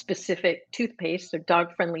specific toothpaste or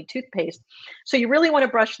dog friendly toothpaste. So you really want to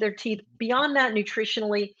brush their teeth. Beyond that,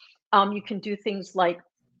 nutritionally, you can do things like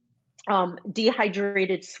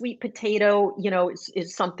dehydrated sweet potato,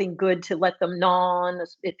 is something good to let them gnaw on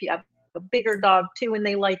if you have a bigger dog too and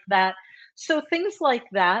they like that. So things like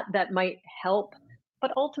that might help.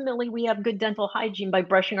 But ultimately, we have good dental hygiene by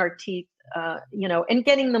brushing our teeth, and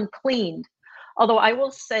getting them cleaned. Although I will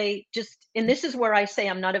say, and this is where I say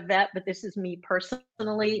I'm not a vet, but this is me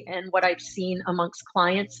personally and what I've seen amongst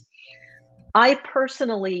clients. I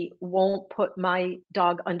personally won't put my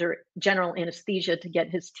dog under general anesthesia to get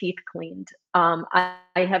his teeth cleaned. I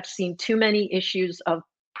have seen too many issues of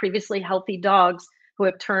previously healthy dogs who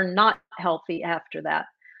have turned not healthy after that.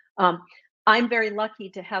 Um, I'm very lucky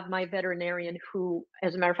to have my veterinarian who,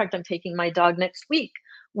 as a matter of fact, I'm taking my dog next week,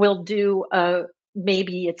 will do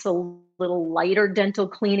maybe it's a little lighter dental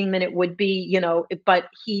cleaning than it would be, but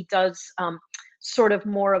he does sort of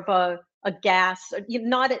more of a gas,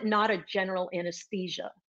 not a general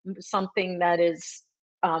anesthesia, something that is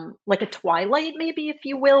like a twilight, maybe, if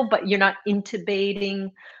you will, but you're not intubating.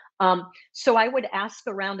 So I would ask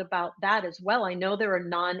around about that as well. I know there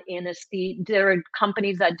are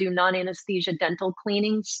companies that do non-anesthesia dental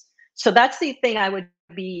cleanings. So that's the thing I would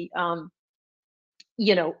be,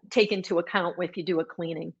 take into account if you do a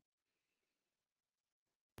cleaning.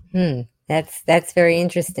 That's very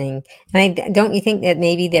interesting. Don't you think that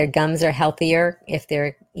maybe their gums are healthier if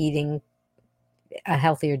they're eating a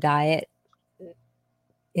healthier diet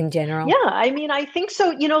in general? Yeah, I mean, I think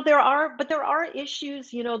so. There are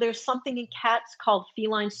issues. There's something in cats called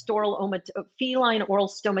feline oral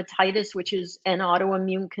stomatitis, which is an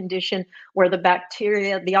autoimmune condition where the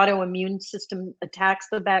autoimmune system attacks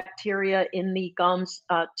the bacteria in the gums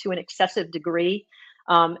to an excessive degree.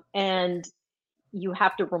 And you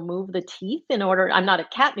have to remove the teeth in order. I'm not a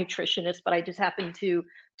cat nutritionist, but I just happen to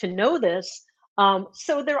know this.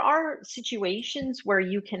 So there are situations where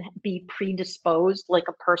you can be predisposed, like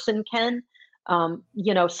a person can.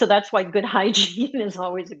 So that's why good hygiene is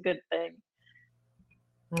always a good thing.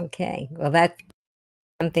 Okay. Well, that's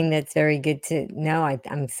something that's very good to know.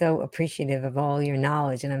 I'm so appreciative of all your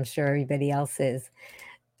knowledge, and I'm sure everybody else is.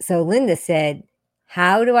 So Linda said,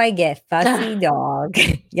 "How do I get fussy dog?"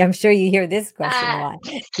 Yeah, I'm sure you hear this question a Ah, lot.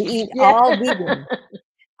 To eat yeah. all vegan.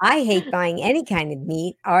 I hate buying any kind of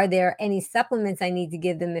meat. Are there any supplements I need to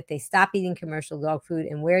give them if they stop eating commercial dog food,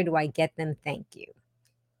 and where do I get them? Thank you.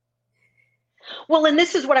 Well, and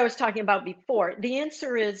this is what I was talking about before. The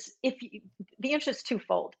answer is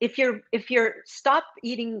twofold. If you're stop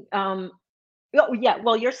eating oh, yeah.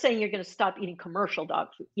 Well, you're saying you're going to stop eating commercial dog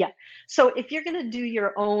food. Yeah. So if you're going to do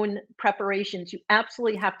your own preparations, you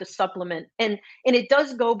absolutely have to supplement, and it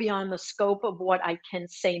does go beyond the scope of what I can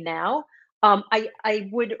say now. I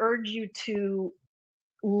would urge you to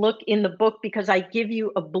look in the book because I give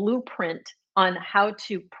you a blueprint on how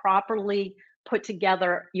to properly put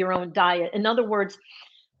together your own diet. In other words,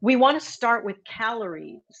 we want to start with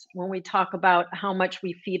calories when we talk about how much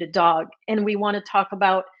we feed a dog. And we want to talk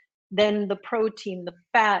about then the protein, the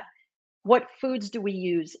fat, what foods do we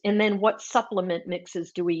use, and then what supplement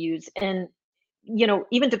mixes do we use. And,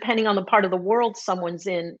 even depending on the part of the world someone's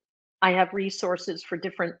in, I have resources for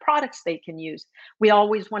different products they can use. We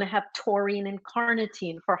always want to have taurine and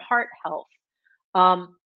carnitine for heart health.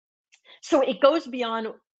 Um, so it goes beyond,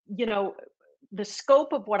 you know, the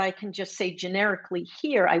scope of what I can just say generically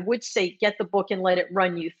here. I would say get the book and let it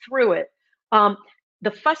run you through it. Um, the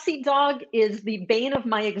fussy dog is the bane of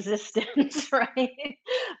my existence, right?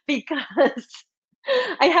 Because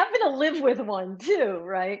I happen to live with one too,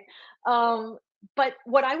 right? Um, but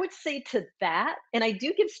what I would say to that, and I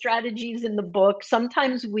do give strategies in the book,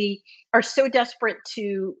 sometimes we are so desperate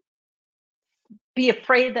to be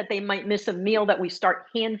afraid that they might miss a meal that we start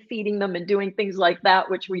hand feeding them and doing things like that,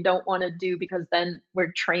 which we don't want to do because then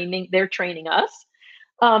they're training us.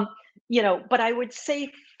 Um, But I would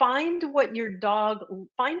say find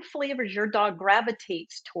flavors your dog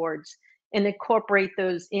gravitates towards and incorporate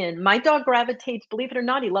those in. My dog gravitates, believe it or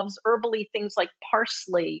not, he loves herbally things like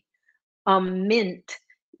parsley, mint.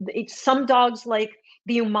 Some dogs like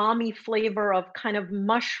the umami flavor of kind of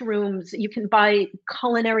mushrooms. You can buy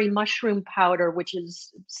culinary mushroom powder, which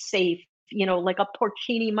is safe, like a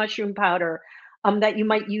porcini mushroom powder that you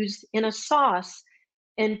might use in a sauce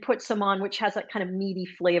and put some on, which has that kind of meaty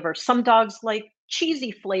flavor. Some dogs like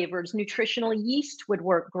cheesy flavors, nutritional yeast would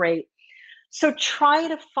work great. So try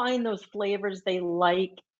to find those flavors they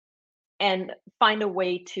like and find a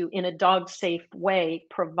way to, in a dog safe way,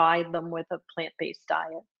 provide them with a plant-based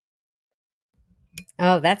diet.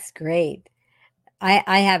 Oh, that's great.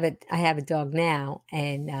 I have a dog now,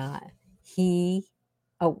 and he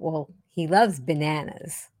oh well, he loves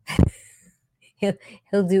bananas. He'll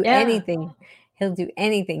he'll do Yeah, anything. He'll do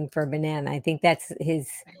anything for a banana. I think that's his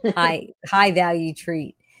high value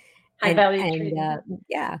treat. high value treat.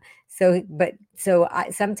 Yeah. So I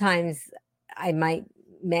sometimes I might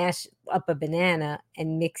mash up a banana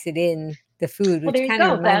and mix it in the food, Well, which there you kind of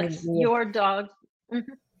go. reminded That's me of your dog. Mhm.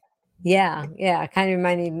 yeah, kind of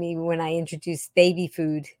reminded me when I introduced baby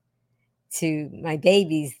food to my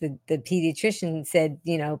babies, the pediatrician said,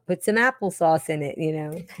 "Put some applesauce in it,"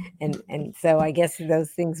 and so I guess those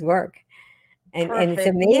things work. And it's Perfect.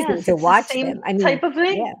 amazing Yes, to it's the watch them. same I mean, type of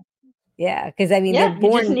thing. yeah, yeah, because I mean, they're Yeah, you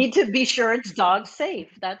just born. need to be sure it's dog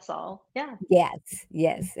safe. That's all. Yeah. Yes,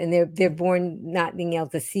 yes, and they're born not being able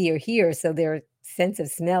to see or hear, so their sense of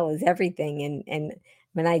smell is everything, and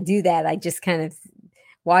when I do that, I just kind of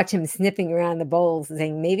watch him sniffing around the bowls and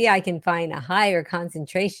saying, "Maybe I can find a higher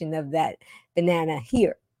concentration of that banana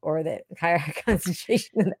here, or the higher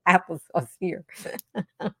concentration of the applesauce here."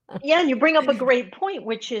 Yeah, and you bring up a great point,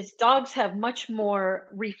 which is dogs have much more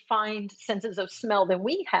refined senses of smell than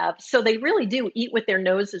we have. So they really do eat with their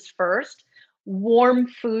noses first. Warm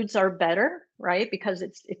foods are better, right? Because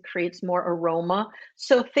it creates more aroma.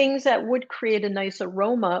 So things that would create a nice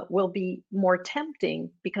aroma will be more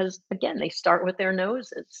tempting because again, they start with their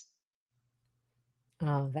noses.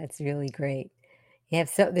 Oh, that's really great.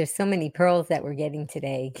 There's so many pearls that we're getting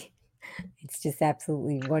today. It's just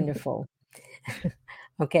absolutely wonderful.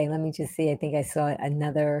 Okay, let me just see. I think I saw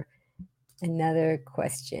another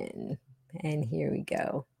question. And here we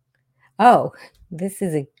go. Oh, this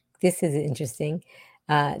is a this is interesting.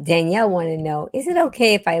 Danielle wanted to know, is it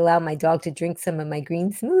okay if I allow my dog to drink some of my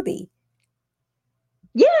green smoothie?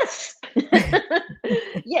 Yes.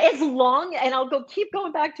 Yeah, as long and I'll keep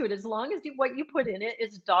going back to it, as long as what you put in it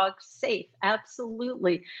is dog safe,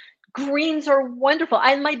 absolutely. Greens are wonderful.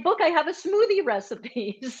 In my book, I have a smoothie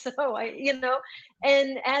recipe, so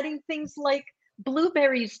and adding things like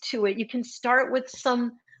blueberries to it. You can start with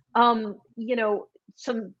some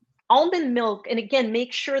almond milk, and again,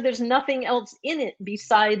 make sure there's nothing else in it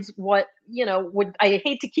besides what, would I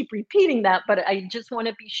hate to keep repeating that, but I just want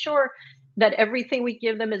to be sure that everything we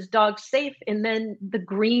give them is dog safe. And then the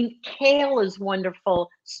green kale is wonderful,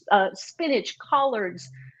 spinach, collards.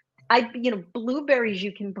 Blueberries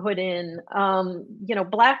you can put in,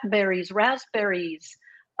 blackberries, raspberries,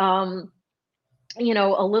 um,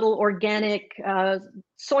 a little organic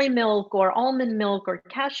soy milk or almond milk or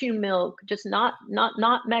cashew milk, just not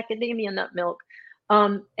macadamia nut milk.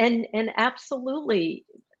 And absolutely,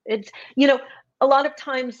 it's a lot of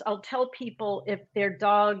times I'll tell people if their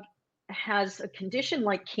dog has a condition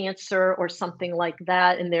like cancer or something like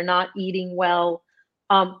that, and they're not eating well,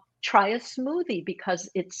 try a smoothie because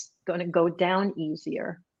it's going to go down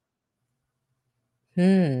easier.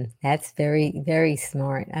 That's very, very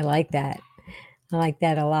smart. I like that. I like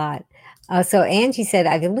that a lot. So Angie said,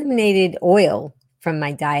 I've eliminated oil from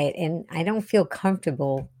my diet and I don't feel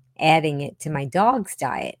comfortable adding it to my dog's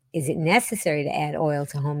diet. Is it necessary to add oil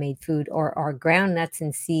to homemade food, or are ground nuts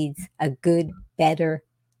and seeds a good, better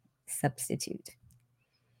substitute?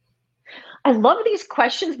 I love these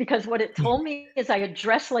questions because what it told me is I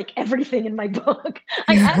address like everything in my book.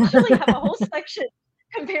 I actually have a whole section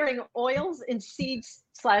comparing oils and seeds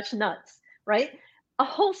slash nuts, right? A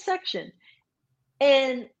whole section.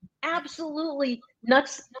 And absolutely,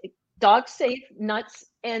 nuts, dog safe nuts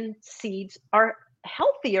and seeds are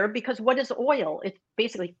healthier because what is oil? It's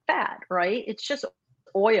basically fat, right? It's just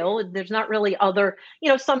oil. There's not really other,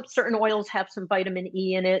 some certain oils have some vitamin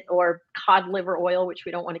E in it, or cod liver oil, which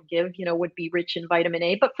we don't want to give, would be rich in vitamin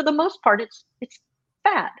A. But for the most part, it's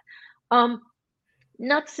fat. Um,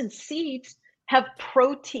 Nuts and seeds have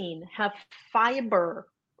protein, have fiber,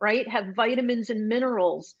 right? Have vitamins and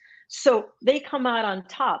minerals. So they come out on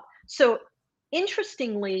top. So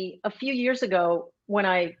interestingly, a few years ago, when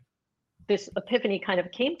I this epiphany kind of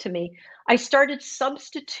came to me. I started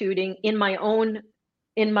substituting in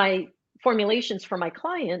my formulations for my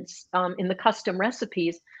clients, in the custom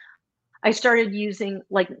recipes. I started using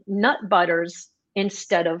like nut butters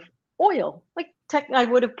instead of oil. Like I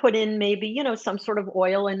would have put in maybe, some sort of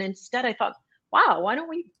oil. And instead I thought, wow, why don't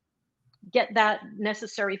we get that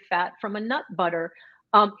necessary fat from a nut butter?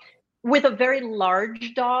 Um, with a very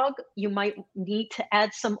large dog, you might need to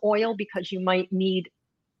add some oil because you might need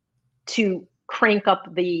to crank up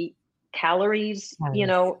the calories, Calories.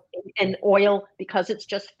 and oil, because it's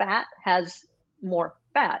just fat, has more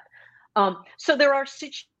fat. So there are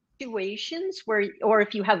situations where, or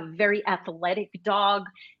if you have a very athletic dog,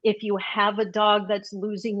 if you have a dog that's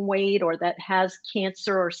losing weight or that has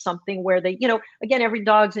cancer or something where they, again, every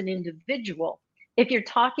dog's an individual. If you're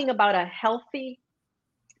talking about a healthy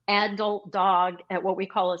adult dog at what we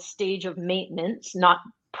call a stage of maintenance, not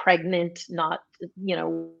pregnant, not,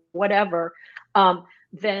 whatever,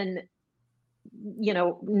 then,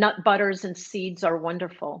 nut butters and seeds are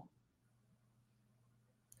wonderful.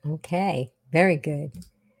 Okay, very good.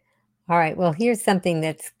 All right. Well, here's something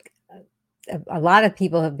that's a lot of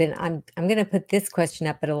people have been. I'm going to put this question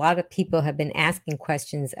up, but a lot of people have been asking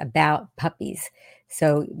questions about puppies.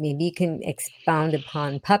 So maybe you can expound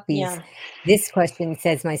upon puppies. Yeah. This question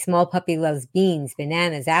says, my small puppy loves beans,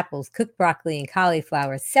 bananas, apples, cooked broccoli, and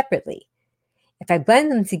cauliflower separately. If I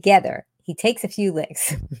blend them together, he takes a few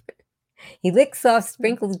licks. He licks off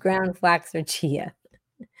sprinkled ground flax or chia.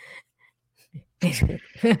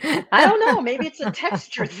 I don't know. Maybe it's a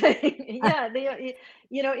texture thing. Yeah,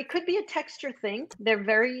 it could be a texture thing. They're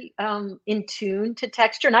very in tune to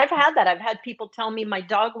texture, and I've had that. I've had people tell me my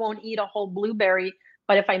dog won't eat a whole blueberry,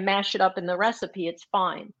 but if I mash it up in the recipe, it's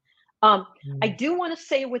fine. I do want to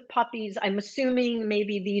say with puppies, I'm assuming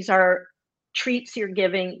maybe these are treats you're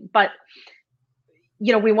giving, but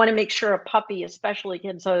we want to make sure a puppy, especially,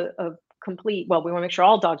 gets a complete, well, we want to make sure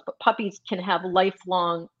all dogs, but puppies can have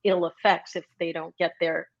lifelong ill effects if they don't get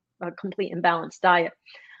their complete and balanced diet.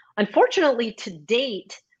 Unfortunately, to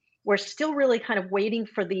date, we're still really kind of waiting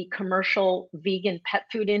for the commercial vegan pet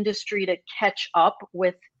food industry to catch up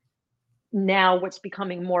with now what's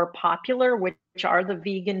becoming more popular, which are the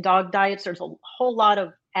vegan dog diets. There's a whole lot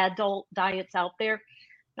of adult diets out there,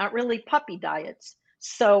 not really puppy diets.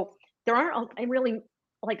 So there aren't really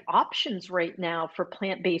like options right now for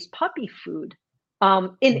plant-based puppy food.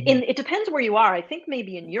 It depends where you are. I think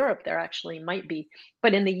maybe in Europe there actually might be,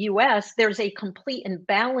 but in the US there's a complete and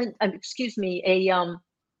balanced,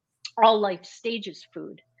 all life stages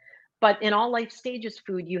food. But in all life stages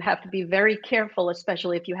food, you have to be very careful,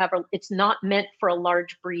 especially if you have it's not meant for a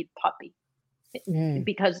large breed puppy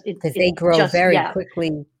because Because it they grow just, very yeah,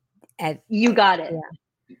 quickly at you got it. yeah.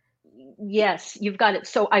 Yes, you've got it.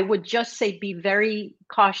 So I would just say be very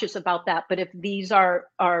cautious about that. But if these are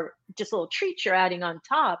just little treats you're adding on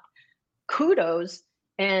top, kudos.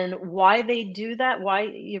 And why they do that, why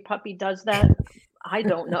your puppy does that, I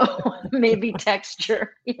don't know. Maybe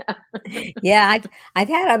texture. Yeah. Yeah, I've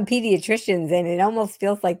had on pediatricians, and it almost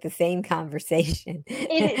feels like the same conversation.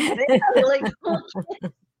 It is. Yeah, like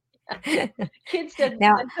kids that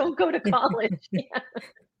Now, don't go to college. Yeah.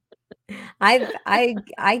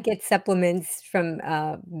 I get supplements from,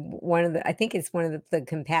 one of the I think it's one of the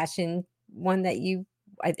compassion one that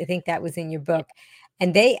I think that was in your Yeah. book,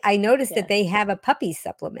 and I noticed that Yes. they have a puppy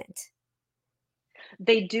supplement.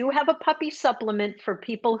 They do have a puppy supplement for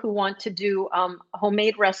people who want to do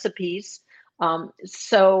homemade recipes.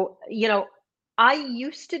 So, I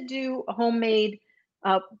used to do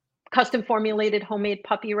uh, custom formulated homemade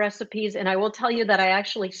puppy recipes. And I will tell you that I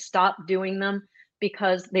actually stopped doing them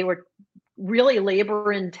because they were really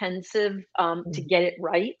labor intensive to Mm, get it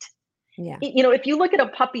right. yeah. If you look at a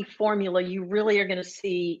puppy formula, you really are going to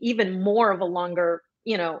see even more of a longer,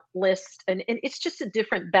 list. And it's just a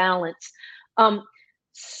different balance. Um,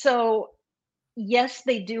 so yes,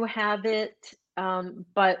 they do have it,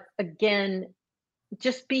 but again,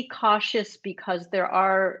 just be cautious because there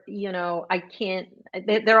are, I can't.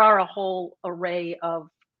 There are a whole array of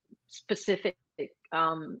specific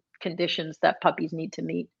conditions that puppies need to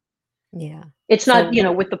meet. Yeah. It's So not,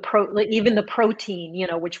 what with like even the protein,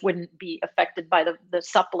 which wouldn't be affected by the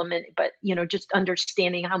supplement, but just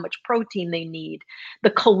understanding how much protein they need,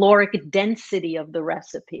 the caloric density of the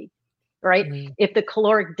recipe, right? mm, If the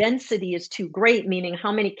caloric density is too great, meaning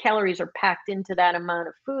how many calories are packed into that amount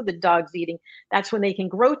of food the dog's eating, that's when they can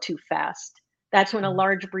grow too fast. That's when a mm,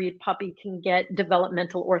 large breed puppy can get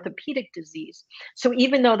developmental orthopedic disease. So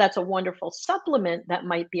even though that's a wonderful supplement that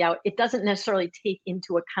might be out, it doesn't necessarily take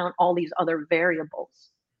into account all these other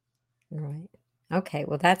variables. right. Okay,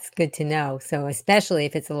 well, that's good to know. So, especially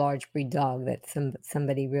if it's a large breed dog, that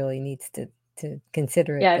somebody really needs to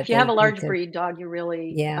consider it, Yeah, that if you have they a need large to. breed dog, you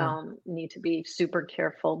really Yeah. need to be super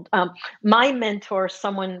careful. My mentor,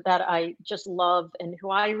 someone that I just love and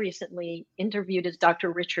who I recently interviewed, is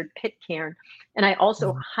Dr. Richard Pitcairn. And I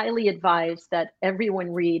also Mhm. highly advise that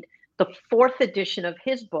everyone read the fourth edition of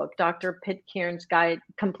his book, Dr. Pitcairn's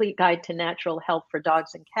Complete Guide to Natural Health for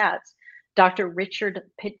Dogs and Cats. Dr. Richard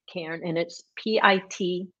Pitcairn, and it's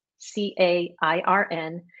Pitcairn.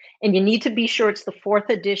 And you need to be sure it's the fourth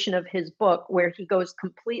edition of his book where he goes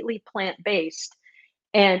completely plant based.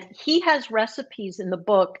 And he has recipes in the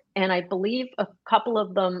book, and I believe a couple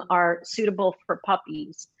of them are suitable for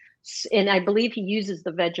puppies. And I believe he uses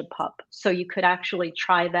the Vegepup. So you could actually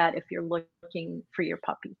try that if you're looking for your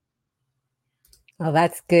puppy. Oh,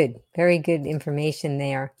 that's good. Very good information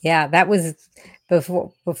there. Yeah, that was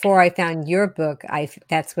before I found your book.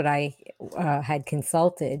 That's what I had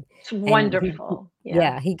consulted, It's and wonderful. Yeah.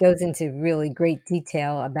 yeah, he goes into really great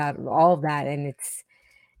detail about all of that, and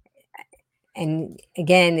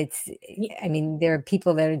again, He, I mean, there are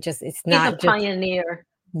people that are just, it's he's a not just. pioneer.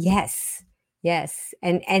 Yes. Yes,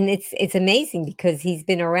 and it's amazing because he's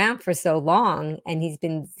been around for so long, and he's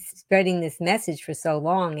been spreading this message for so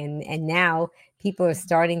long, and now people are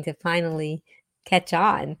starting to finally catch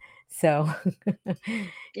on. So, Yeah.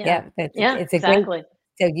 yeah, that's Yeah, it's a great, exactly.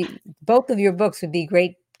 so you both of your books would be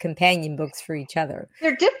great companion books for each other.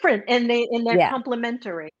 They're different and they're Yeah,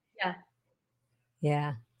 complementary. Yeah.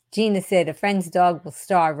 yeah. Gina said, "A friend's dog will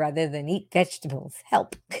starve rather than eat vegetables.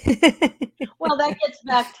 Help." Well, that gets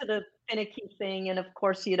back to the finicky thing, and of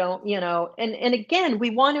course you don't, and again, we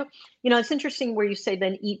want to, it's interesting where you say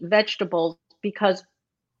then eat vegetables because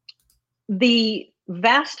the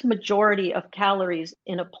vast majority of calories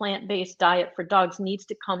in a plant-based diet for dogs needs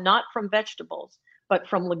to come not from vegetables, but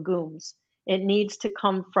from legumes. It needs to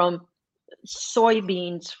come from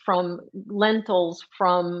soybeans, from lentils,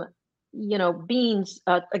 from beans.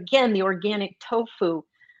 Again, the organic tofu.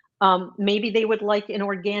 Maybe they would like an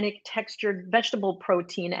organic textured vegetable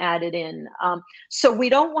protein added in. So we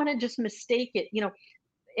don't want to just mistake it,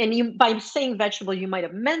 and you by saying vegetable, you might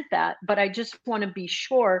have meant that, but I just want to be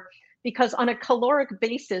sure because on a caloric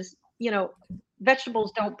basis,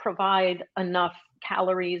 vegetables don't provide enough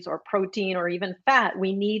calories or protein or even fat.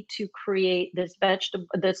 We need to create this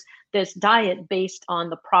diet based on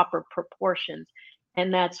the proper proportions.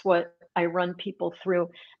 And that's what I run people through.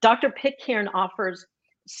 Dr. Pitcairn offers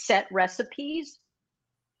set recipes,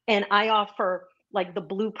 and I offer like the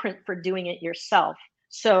blueprint for doing it yourself.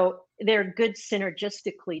 So they're good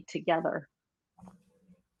synergistically together.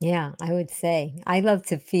 Yeah, I would say. I love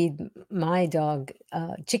to feed my dog,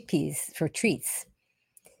 chickpeas for treats,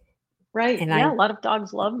 Right. and Yeah, I a lot of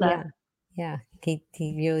dogs love yeah, that. yeah, he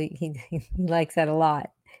really he likes that a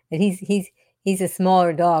lot, but he's a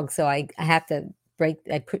smaller dog, so I have to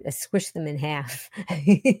I squish them in half.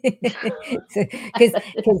 So 'cause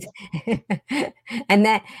and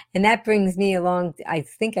that brings me along, I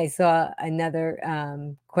think I saw another,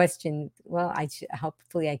 question. Well,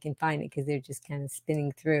 hopefully I can find it because 'cause they're just kinda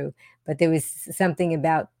spinning through, but there was something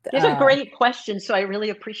about, These are great questions, so I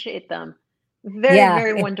really appreciate them. Very, yeah,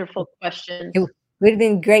 very wonderful questions. it would have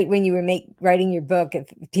been great when you were writing your book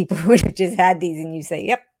if people would have just had these and you say,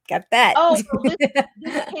 "Yep, got that." Oh, well,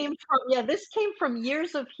 this came from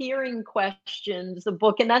years of hearing questions, the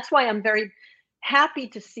book, and that's why I'm very happy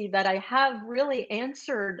to see that I have really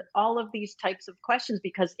answered all of these types of questions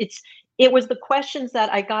because it was the questions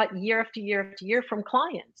that I got year after year after year from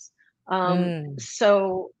clients. Mm,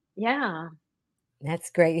 So yeah. that's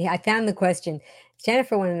great. Yeah, I found the question.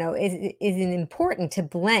 Jennifer wanna know, is it important to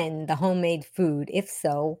blend the homemade food? If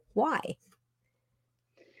so, why?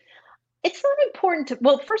 It's not important to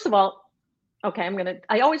well, first of all, okay,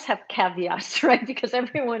 I always have caveats, right? Because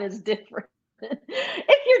everyone is different.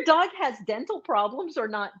 If your dog has dental problems or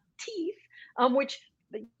not teeth, which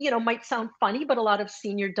might sound funny, but a lot of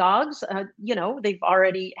senior dogs, they've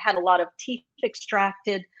already had a lot of teeth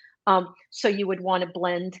extracted. So you would want to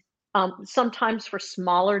blend. Sometimes for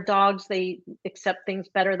smaller dogs, they accept things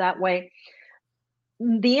better that way.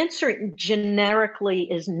 The answer generically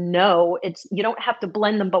is no. It's you don't have to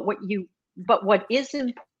blend them, but what is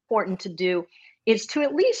important to do is to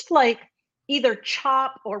at least like either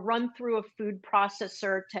chop or run through a food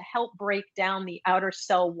processor to help break down the outer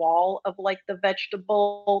cell wall of like the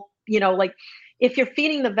vegetable, like if you're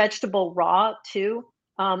feeding the vegetable raw too.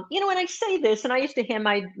 And I say this, and I used to hand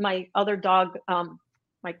my other dog,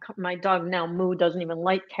 my dog now Moo doesn't even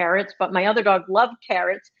like carrots, but my other dog loved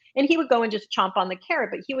carrots, and he would go and just chomp on the carrot,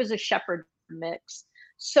 but he was a shepherd mix.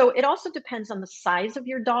 So it also depends on the size of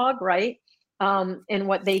your dog, right? and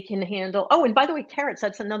what they can handle. Oh, and by the way, carrots,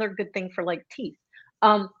 that's another good thing for like teeth.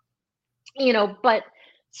 Um, but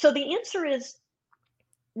so the answer is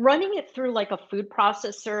running it through like a food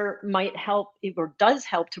processor might help or does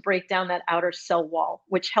help to break down that outer cell wall,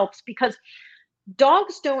 which helps because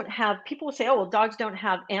dogs don't have, people will say, oh, well, dogs don't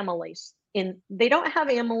have amylase. They don't have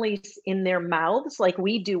amylase in their mouths like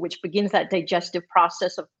we do, which begins that digestive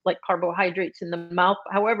process of like carbohydrates in the mouth.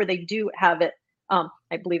 However, they do have it, I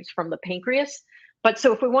believe it's from the pancreas. But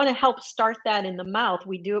so if we want to help start that in the mouth,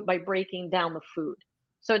 we do it by breaking down the food.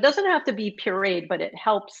 So it doesn't have to be pureed, but it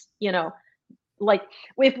helps, like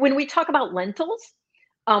when we talk about lentils,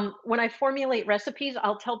 when I formulate recipes,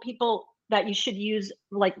 I'll tell people that you should use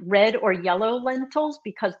like red or yellow lentils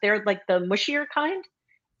because they're like the mushier kind,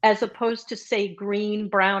 as opposed to say green,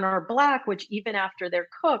 brown, or black, which even after they're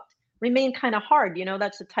cooked remain kind of hard.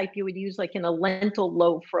 That's the type you would use like in a lentil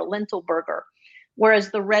loaf or a lentil burger.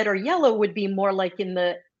 Whereas the red or yellow would be more like in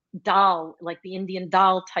the dal, like the Indian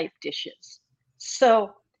dal type dishes.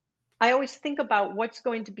 So I always think about what's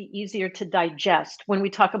going to be easier to digest. When we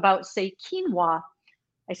talk about, say, quinoa,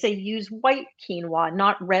 I say use white quinoa,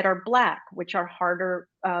 not red or black, which are harder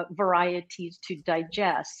varieties to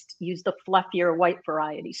digest. Use the fluffier white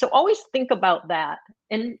variety. So always think about that.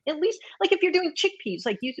 And at least, like if you're doing chickpeas,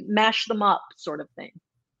 like you mash them up sort of thing.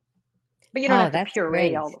 But you don't Oh, have to that's puree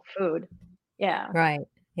great. all the food. Yeah. Right.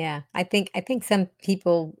 Yeah. I think some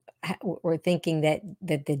people were thinking that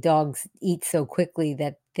the dogs eat so quickly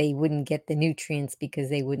that they wouldn't get the nutrients because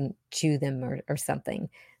they wouldn't chew them or something.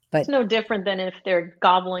 It's But no different than if they're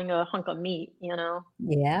gobbling a hunk of meat, yeah.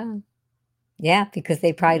 Yeah, because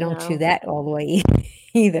they probably you don't chew know. that all the way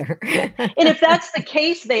either. And if that's the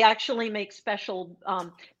case, they actually make special,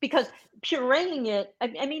 because pureeing it,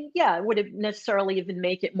 I mean, yeah, it wouldn't necessarily even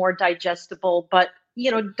make it more digestible, but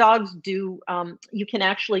dogs do, you can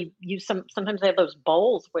actually use sometimes they have those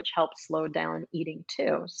bowls which help slow down eating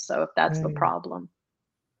too. So if that's the Mm, problem.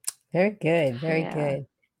 very good, very Yeah. good.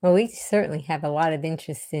 Well, we certainly have a lot of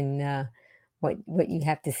interest in, what you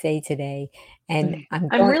have to say today, and I'm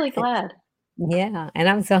I'm going really glad. yeah, and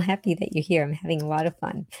I'm so happy that you're here. I'm having a lot of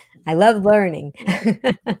fun. I love learning.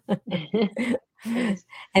 Yeah. Thanks.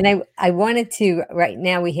 And I wanted to right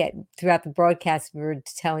now we had throughout the broadcast, we were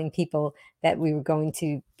telling people that we were going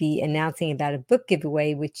to be announcing about a book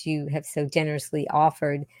giveaway, which you have so generously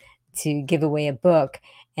offered to give away a book.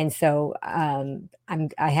 And so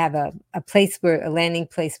I have a place where a landing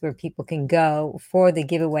place where people can go for the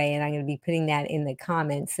giveaway, and I'm going to be putting that in the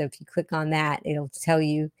comments. So if you click on that, it'll tell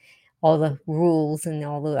you all the rules and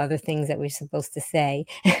all the other things that we're supposed to say.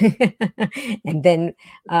 And then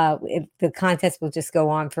the contest will just go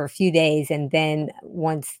on for a few days. And then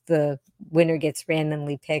once the winner gets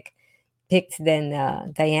randomly picked,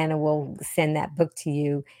 then Diana will send that book to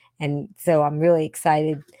you. And so I'm really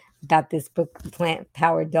excited about this book, Plant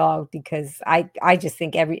Powered Dog, because I just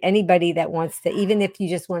think anybody that wants to, even if you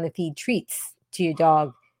just want to feed treats to your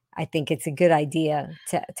dog, I think it's a good idea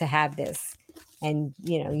to have this. And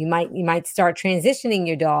you might start transitioning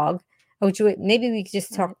your dog. Maybe we could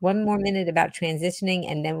just Right. talk one more minute about transitioning,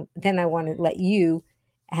 and then I want to let you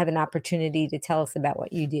have an opportunity to tell us about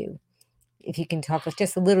what you do. If you can talk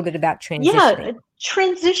just a little bit about Yeah, transitioning.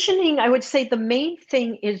 transitioning, I would say the main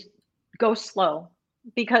thing is go slow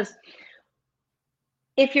because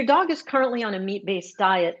if your dog is currently on a meat-based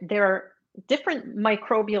diet, there are different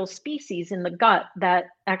microbial species in the gut that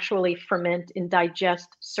actually ferment and digest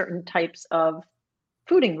certain types of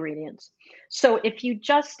food ingredients. So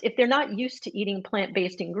if they're not used to eating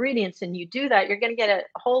plant-based ingredients and you do that, you're going to get a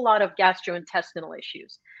whole lot of gastrointestinal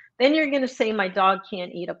issues. Then you're going to say my dog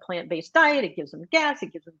can't eat a plant-based diet, it gives them gas,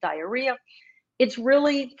 it gives them diarrhea. It's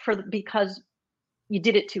really because you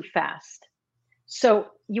did it too fast. So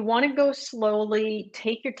you want to go slowly,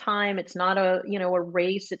 take your time. It's not a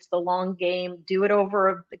race, it's the long game. Do it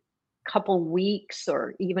over a couple weeks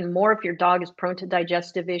or even more if your dog is prone to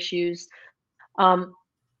digestive issues. Um,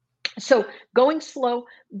 so going slow,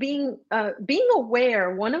 being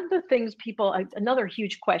aware. One of the things another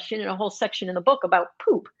huge question in a whole section in the book about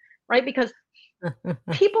poop, right? Because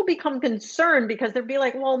people become concerned because they'll be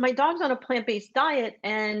like, well, my dog's on a plant-based diet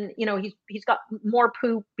and he's got more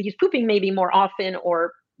poop, he's pooping maybe more often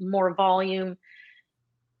or more volume.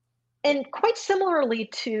 And quite similarly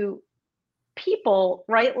to people,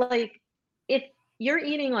 right? Like if you're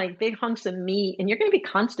eating like big hunks of meat and you're going to be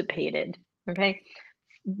constipated, okay?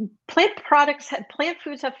 Plant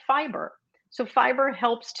foods have fiber. So fiber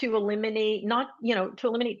helps to eliminate not, to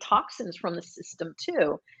eliminate toxins from the system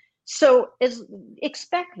too. So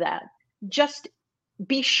expect that. Just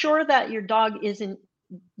be sure that your dog isn't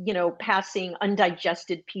passing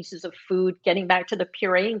undigested pieces of food, getting back to the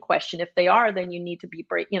pureeing question. If they are, then you need to be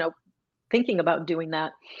thinking about doing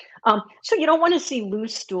that. So you don't want to see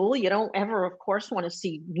loose stool. You don't ever, of course, want to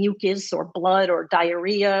see mucus or blood or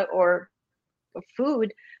diarrhea or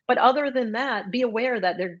food. But other than that, be aware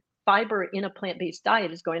that their fiber in a plant-based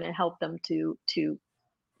diet is going to help them to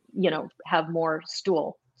have more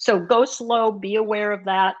stool. So go slow, be aware of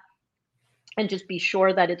that, and just be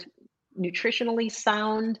sure that it's nutritionally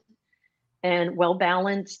sound and well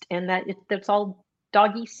balanced, and that that's all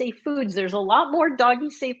doggy safe foods. There's a lot more doggy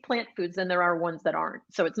safe plant foods than there are ones that aren't.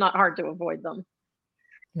 So it's not hard to avoid them.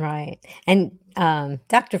 Right. And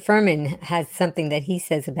Dr. Furman has something that he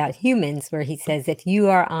says about humans where he says if you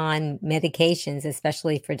are on medications,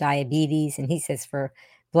 especially for diabetes, and he says for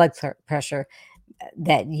pressure,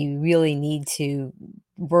 that you really need to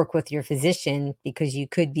work with your physician because you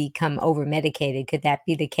could become over medicated. Could that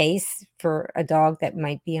be the case for a dog that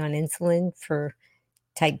might be on insulin for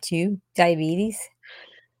type 2 diabetes?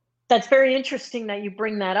 That's very interesting that you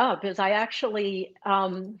bring that up. Is I actually a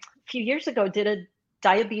few years ago did a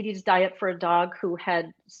diabetes diet for a dog who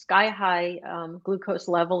had sky high glucose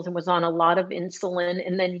levels and was on a lot of insulin.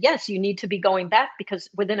 And then, yes, you need to be going back because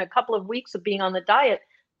within a couple of weeks of being on the diet,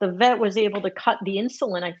 the vet was able to cut the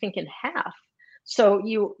insulin, I think, in half. So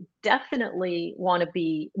you definitely want to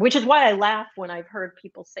be, which is why I laugh when I've heard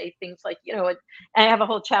people say things like, I have a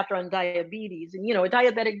whole chapter on diabetes, and a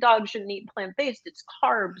diabetic dog shouldn't eat plant-based. It's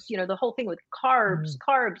carbs, the whole thing with carbs, Mm.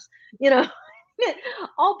 carbs, you know.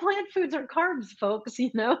 All plant foods are carbs, folks, they're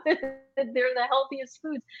the healthiest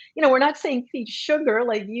foods. We're not saying feed sugar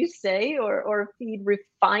like you say, or feed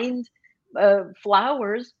refined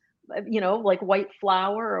flours, like white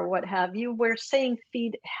flour or what have you. We're saying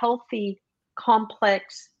feed healthy,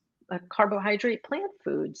 complex carbohydrate plant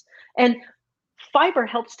foods. And fiber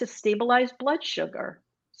helps to stabilize blood sugar.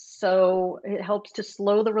 So it helps to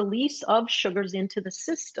slow the release of sugars into the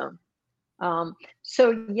system.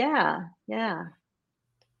 So yeah.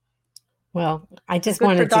 Well, I just Good for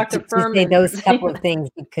wanted to Dr. to say Furman. those couple of things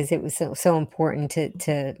because it was so important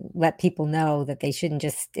to let people know that they shouldn't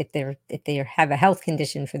just if they have a health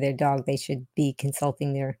condition for their dog, they should be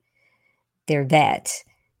consulting their vet,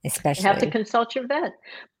 You have to especially. consult your vet.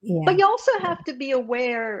 But Yeah, you also yeah, have to be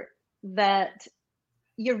aware that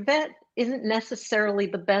your vet isn't necessarily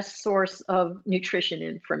the best source of nutrition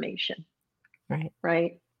information, right.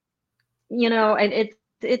 right? And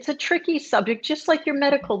it's a tricky subject, just like your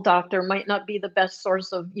medical doctor might not be the best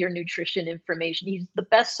source of your nutrition information. He's the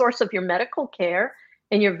best source of your medical care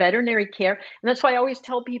and your veterinary care. And that's why I always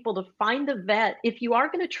tell people to find a vet. If you are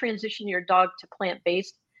going to transition your dog to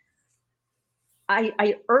plant-based,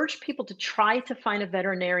 I urge people to try to find a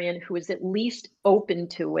veterinarian who is at least open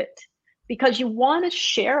to it, because you want to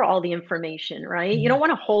share all the information, right? You Mhm. don't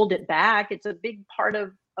want to hold it back. It's a big part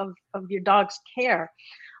of your dog's care.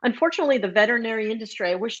 Unfortunately, the veterinary industry,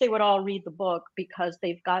 I wish they would all read the book because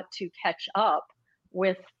they've got to catch up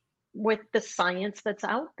with the science that's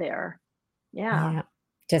out there. Yeah. Yeah.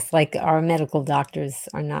 Just like our medical doctors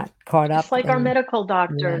are not caught Just up like our and medical yeah,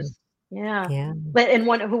 doctors. Yeah. yeah, But and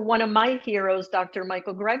one of my heroes, Dr.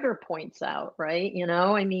 Michael Greger, points out, right?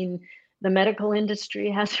 I mean, the medical industry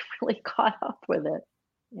hasn't really caught up with it.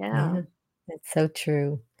 Yeah. yeah. That's so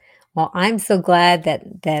true. Well, I'm so glad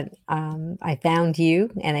that I found you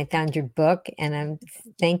and I found your book, and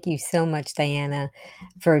thank you so much, Diana,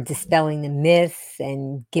 for dispelling the myths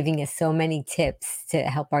and giving us so many tips to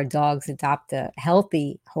help our dogs adopt a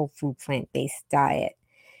healthy whole food plant-based diet.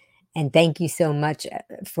 And thank you so much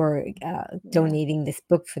for Yeah. donating this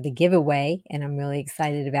book for the giveaway, and I'm really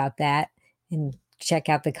excited about that. And check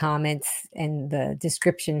out the comments and the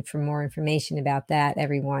description for more information about that,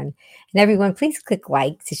 everyone. And everyone, please click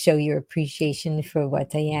like to show your appreciation for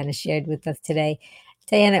what Diana shared with us today.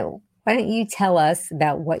 Diana, why don't you tell us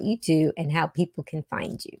about what you do and how people can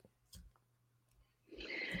find you?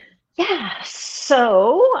 Yeah.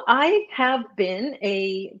 So I have been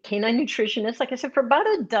a canine nutritionist, like I said, for about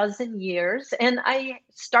a dozen years. And I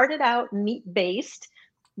started out meat based,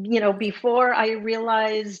 before I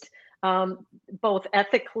realized, both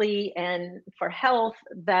ethically and for health,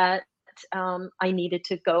 that I needed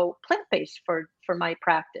to go plant based for my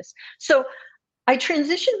practice. So I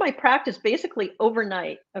transitioned my practice basically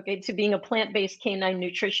overnight, okay, to being a plant based canine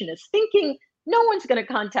nutritionist, thinking no one's going to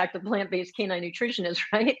contact a plant based canine nutritionist,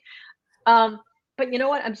 right? Um, but you know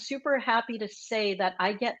what? I'm super happy to say that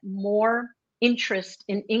I get more interest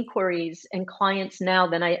in inquiries and clients now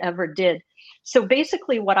than I ever did. So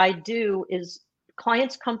basically, what I do is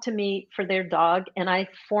clients come to me for their dog, and I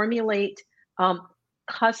formulate um,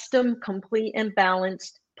 custom, complete, and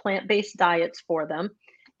balanced plant based diets for them.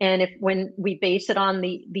 And when we base it on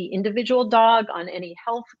the individual dog, on any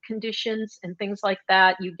health conditions and things like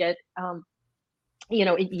that, you get,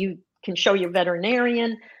 you can show your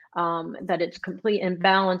veterinarian that it's complete and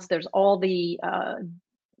balanced. There's all the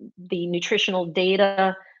nutritional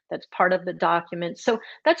data that's part of the document. So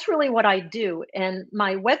that's really what I do. And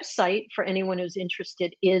my website, for anyone who's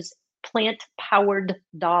interested, is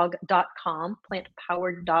plantpowereddog.com,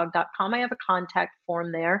 plantpowereddog.com. I have a contact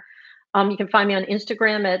form there. You can find me on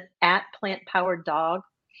Instagram at plantpowereddog.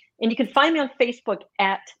 And you can find me on Facebook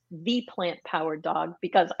at the Plant Powered Dog,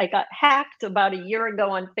 because I got hacked about a year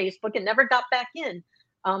ago on Facebook and never got back in.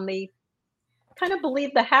 They kind of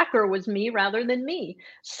believed the hacker was me rather than me.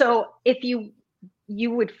 So if you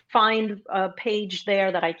would find a page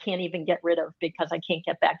there that I can't even get rid of because I can't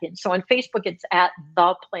get back in. So on Facebook, it's at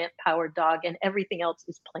the Plant Powered Dog, and everything else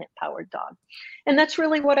is Plant Powered Dog. And that's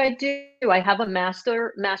really what I do. I have a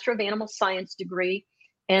master of animal science degree,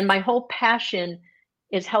 and my whole passion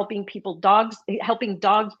is helping dogs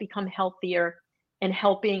become healthier, and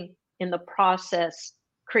helping in the process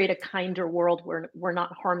create a kinder world where we're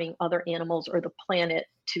not harming other animals or the planet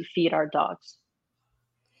to feed our dogs.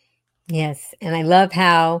 Yes, and I love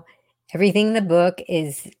how everything in the book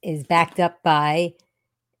is backed up by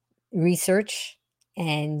research,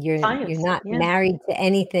 and you're not married to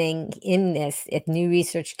anything in this. If new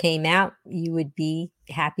research came out, you would be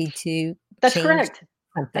happy to That's change correct.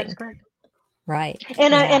 something. That's correct. Right.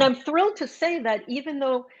 And I'm thrilled to say that even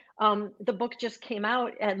though the book just came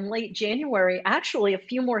out in late January, actually a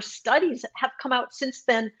few more studies have come out since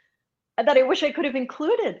then that I wish I could have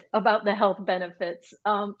included about the health benefits.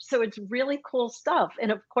 So it's really cool stuff.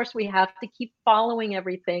 And of course, we have to keep following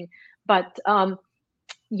everything. But,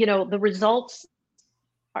 the results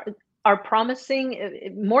are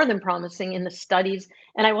promising, more than promising in the studies.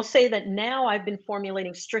 And I will say that now I've been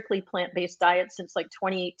formulating strictly plant-based diets since like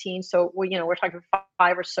 2018. So we're talking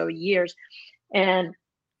 5 or so years. And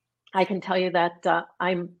I can tell you that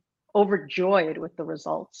I'm overjoyed with the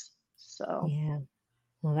results. So yeah.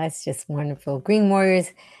 Well, that's just wonderful. Green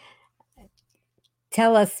Warriors,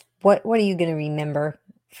 tell us what are you going to remember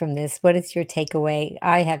from this? What is your takeaway?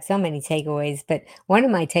 I have so many takeaways, but one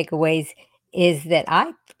of my takeaways is that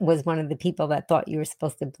I was one of the people that thought you were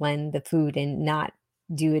supposed to blend the food and not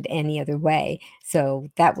do it any other way. So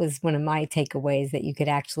that was one of my takeaways, that you could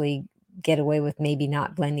actually get away with maybe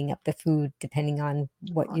not blending up the food depending on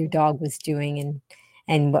what your dog was doing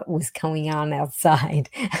and what was going on outside.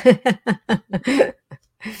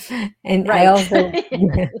 And right. I also,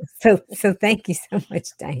 so thank you so much,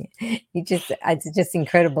 Diane. It's just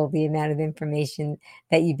incredible the amount of information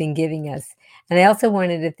that you've been giving us. And I also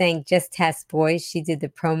wanted to thank Just Task Boys. She did the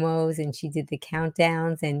promos and she did the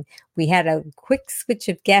countdowns, and we had a quick switch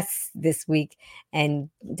of guests this week.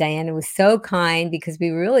 And Diana was so kind, because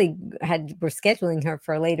we really were scheduling her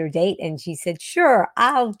for a later date, and she said, "Sure,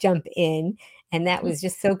 I'll jump in." And that was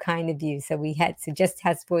just so kind of you. So Just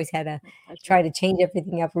Task Boys had to try to change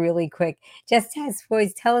everything up really quick. Just Task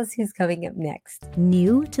Boys, tell us who's coming up next.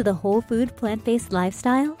 New to the whole food plant-based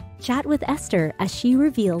lifestyle? Chat with Esther as she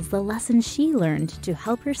reveals the lessons she learned to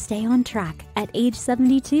help her stay on track at age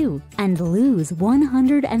 72 and lose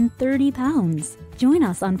 130 pounds. Join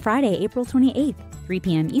us on Friday, April 28th, 3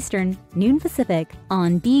 p.m. Eastern, noon Pacific,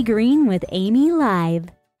 on Be Green with Amy Live.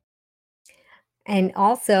 And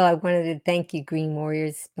also, I wanted to thank you, Green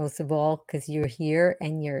Warriors, most of all, because you're here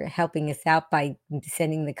and you're helping us out by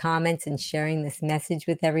sending the comments and sharing this message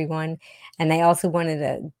with everyone. And I also wanted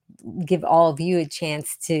to give all of you a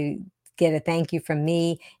chance to get a thank you from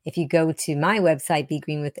me. If you go to my website,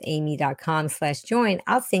 begreenwithamy.com/join,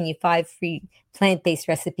 I'll send you 5 free plant-based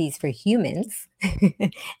recipes for humans.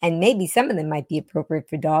 And maybe some of them might be appropriate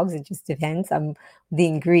for dogs. It just depends on the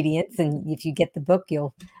ingredients. And if you get the book,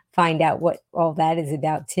 you'll find out what all that is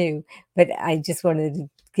about too. But I just wanted to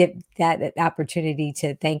get that opportunity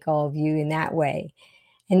to thank all of you in that way.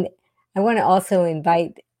 And I want to also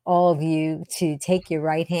invite all of you to take your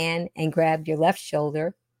right hand and grab your left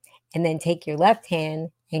shoulder, and then take your left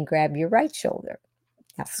hand and grab your right shoulder.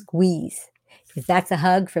 Now squeeze, because that's a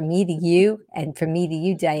hug from me to you, and from me to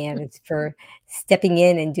you, Diane. It's for stepping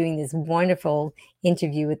in and doing this wonderful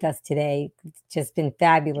interview with us today. It's just been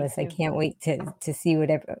fabulous. I can't wait to see what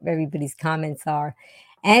everybody's comments are.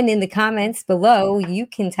 And in the comments below, you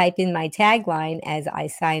can type in my tagline as I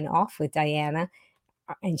sign off with Diana,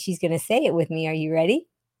 and she's going to say it with me. Are you ready?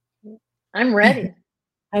 I'm ready.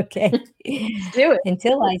 Okay. Let's do it.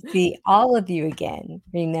 Until I see all of you again,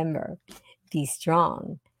 remember, be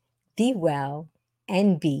strong, be well,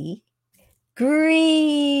 and be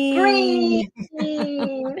green. Green.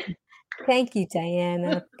 Thank you,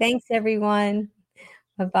 Diana. Thanks, everyone.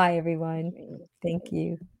 Bye-bye, everyone. Thank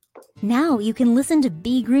you. Now you can listen to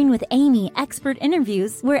Be Green with Amy expert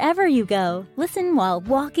interviews wherever you go. Listen while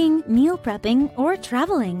walking, meal prepping, or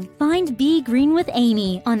traveling. Find Be Green with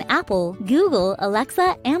Amy on Apple, Google,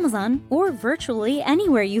 Alexa, Amazon, or virtually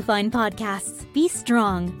anywhere you find podcasts. Be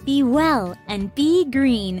strong, be well, and be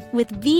green with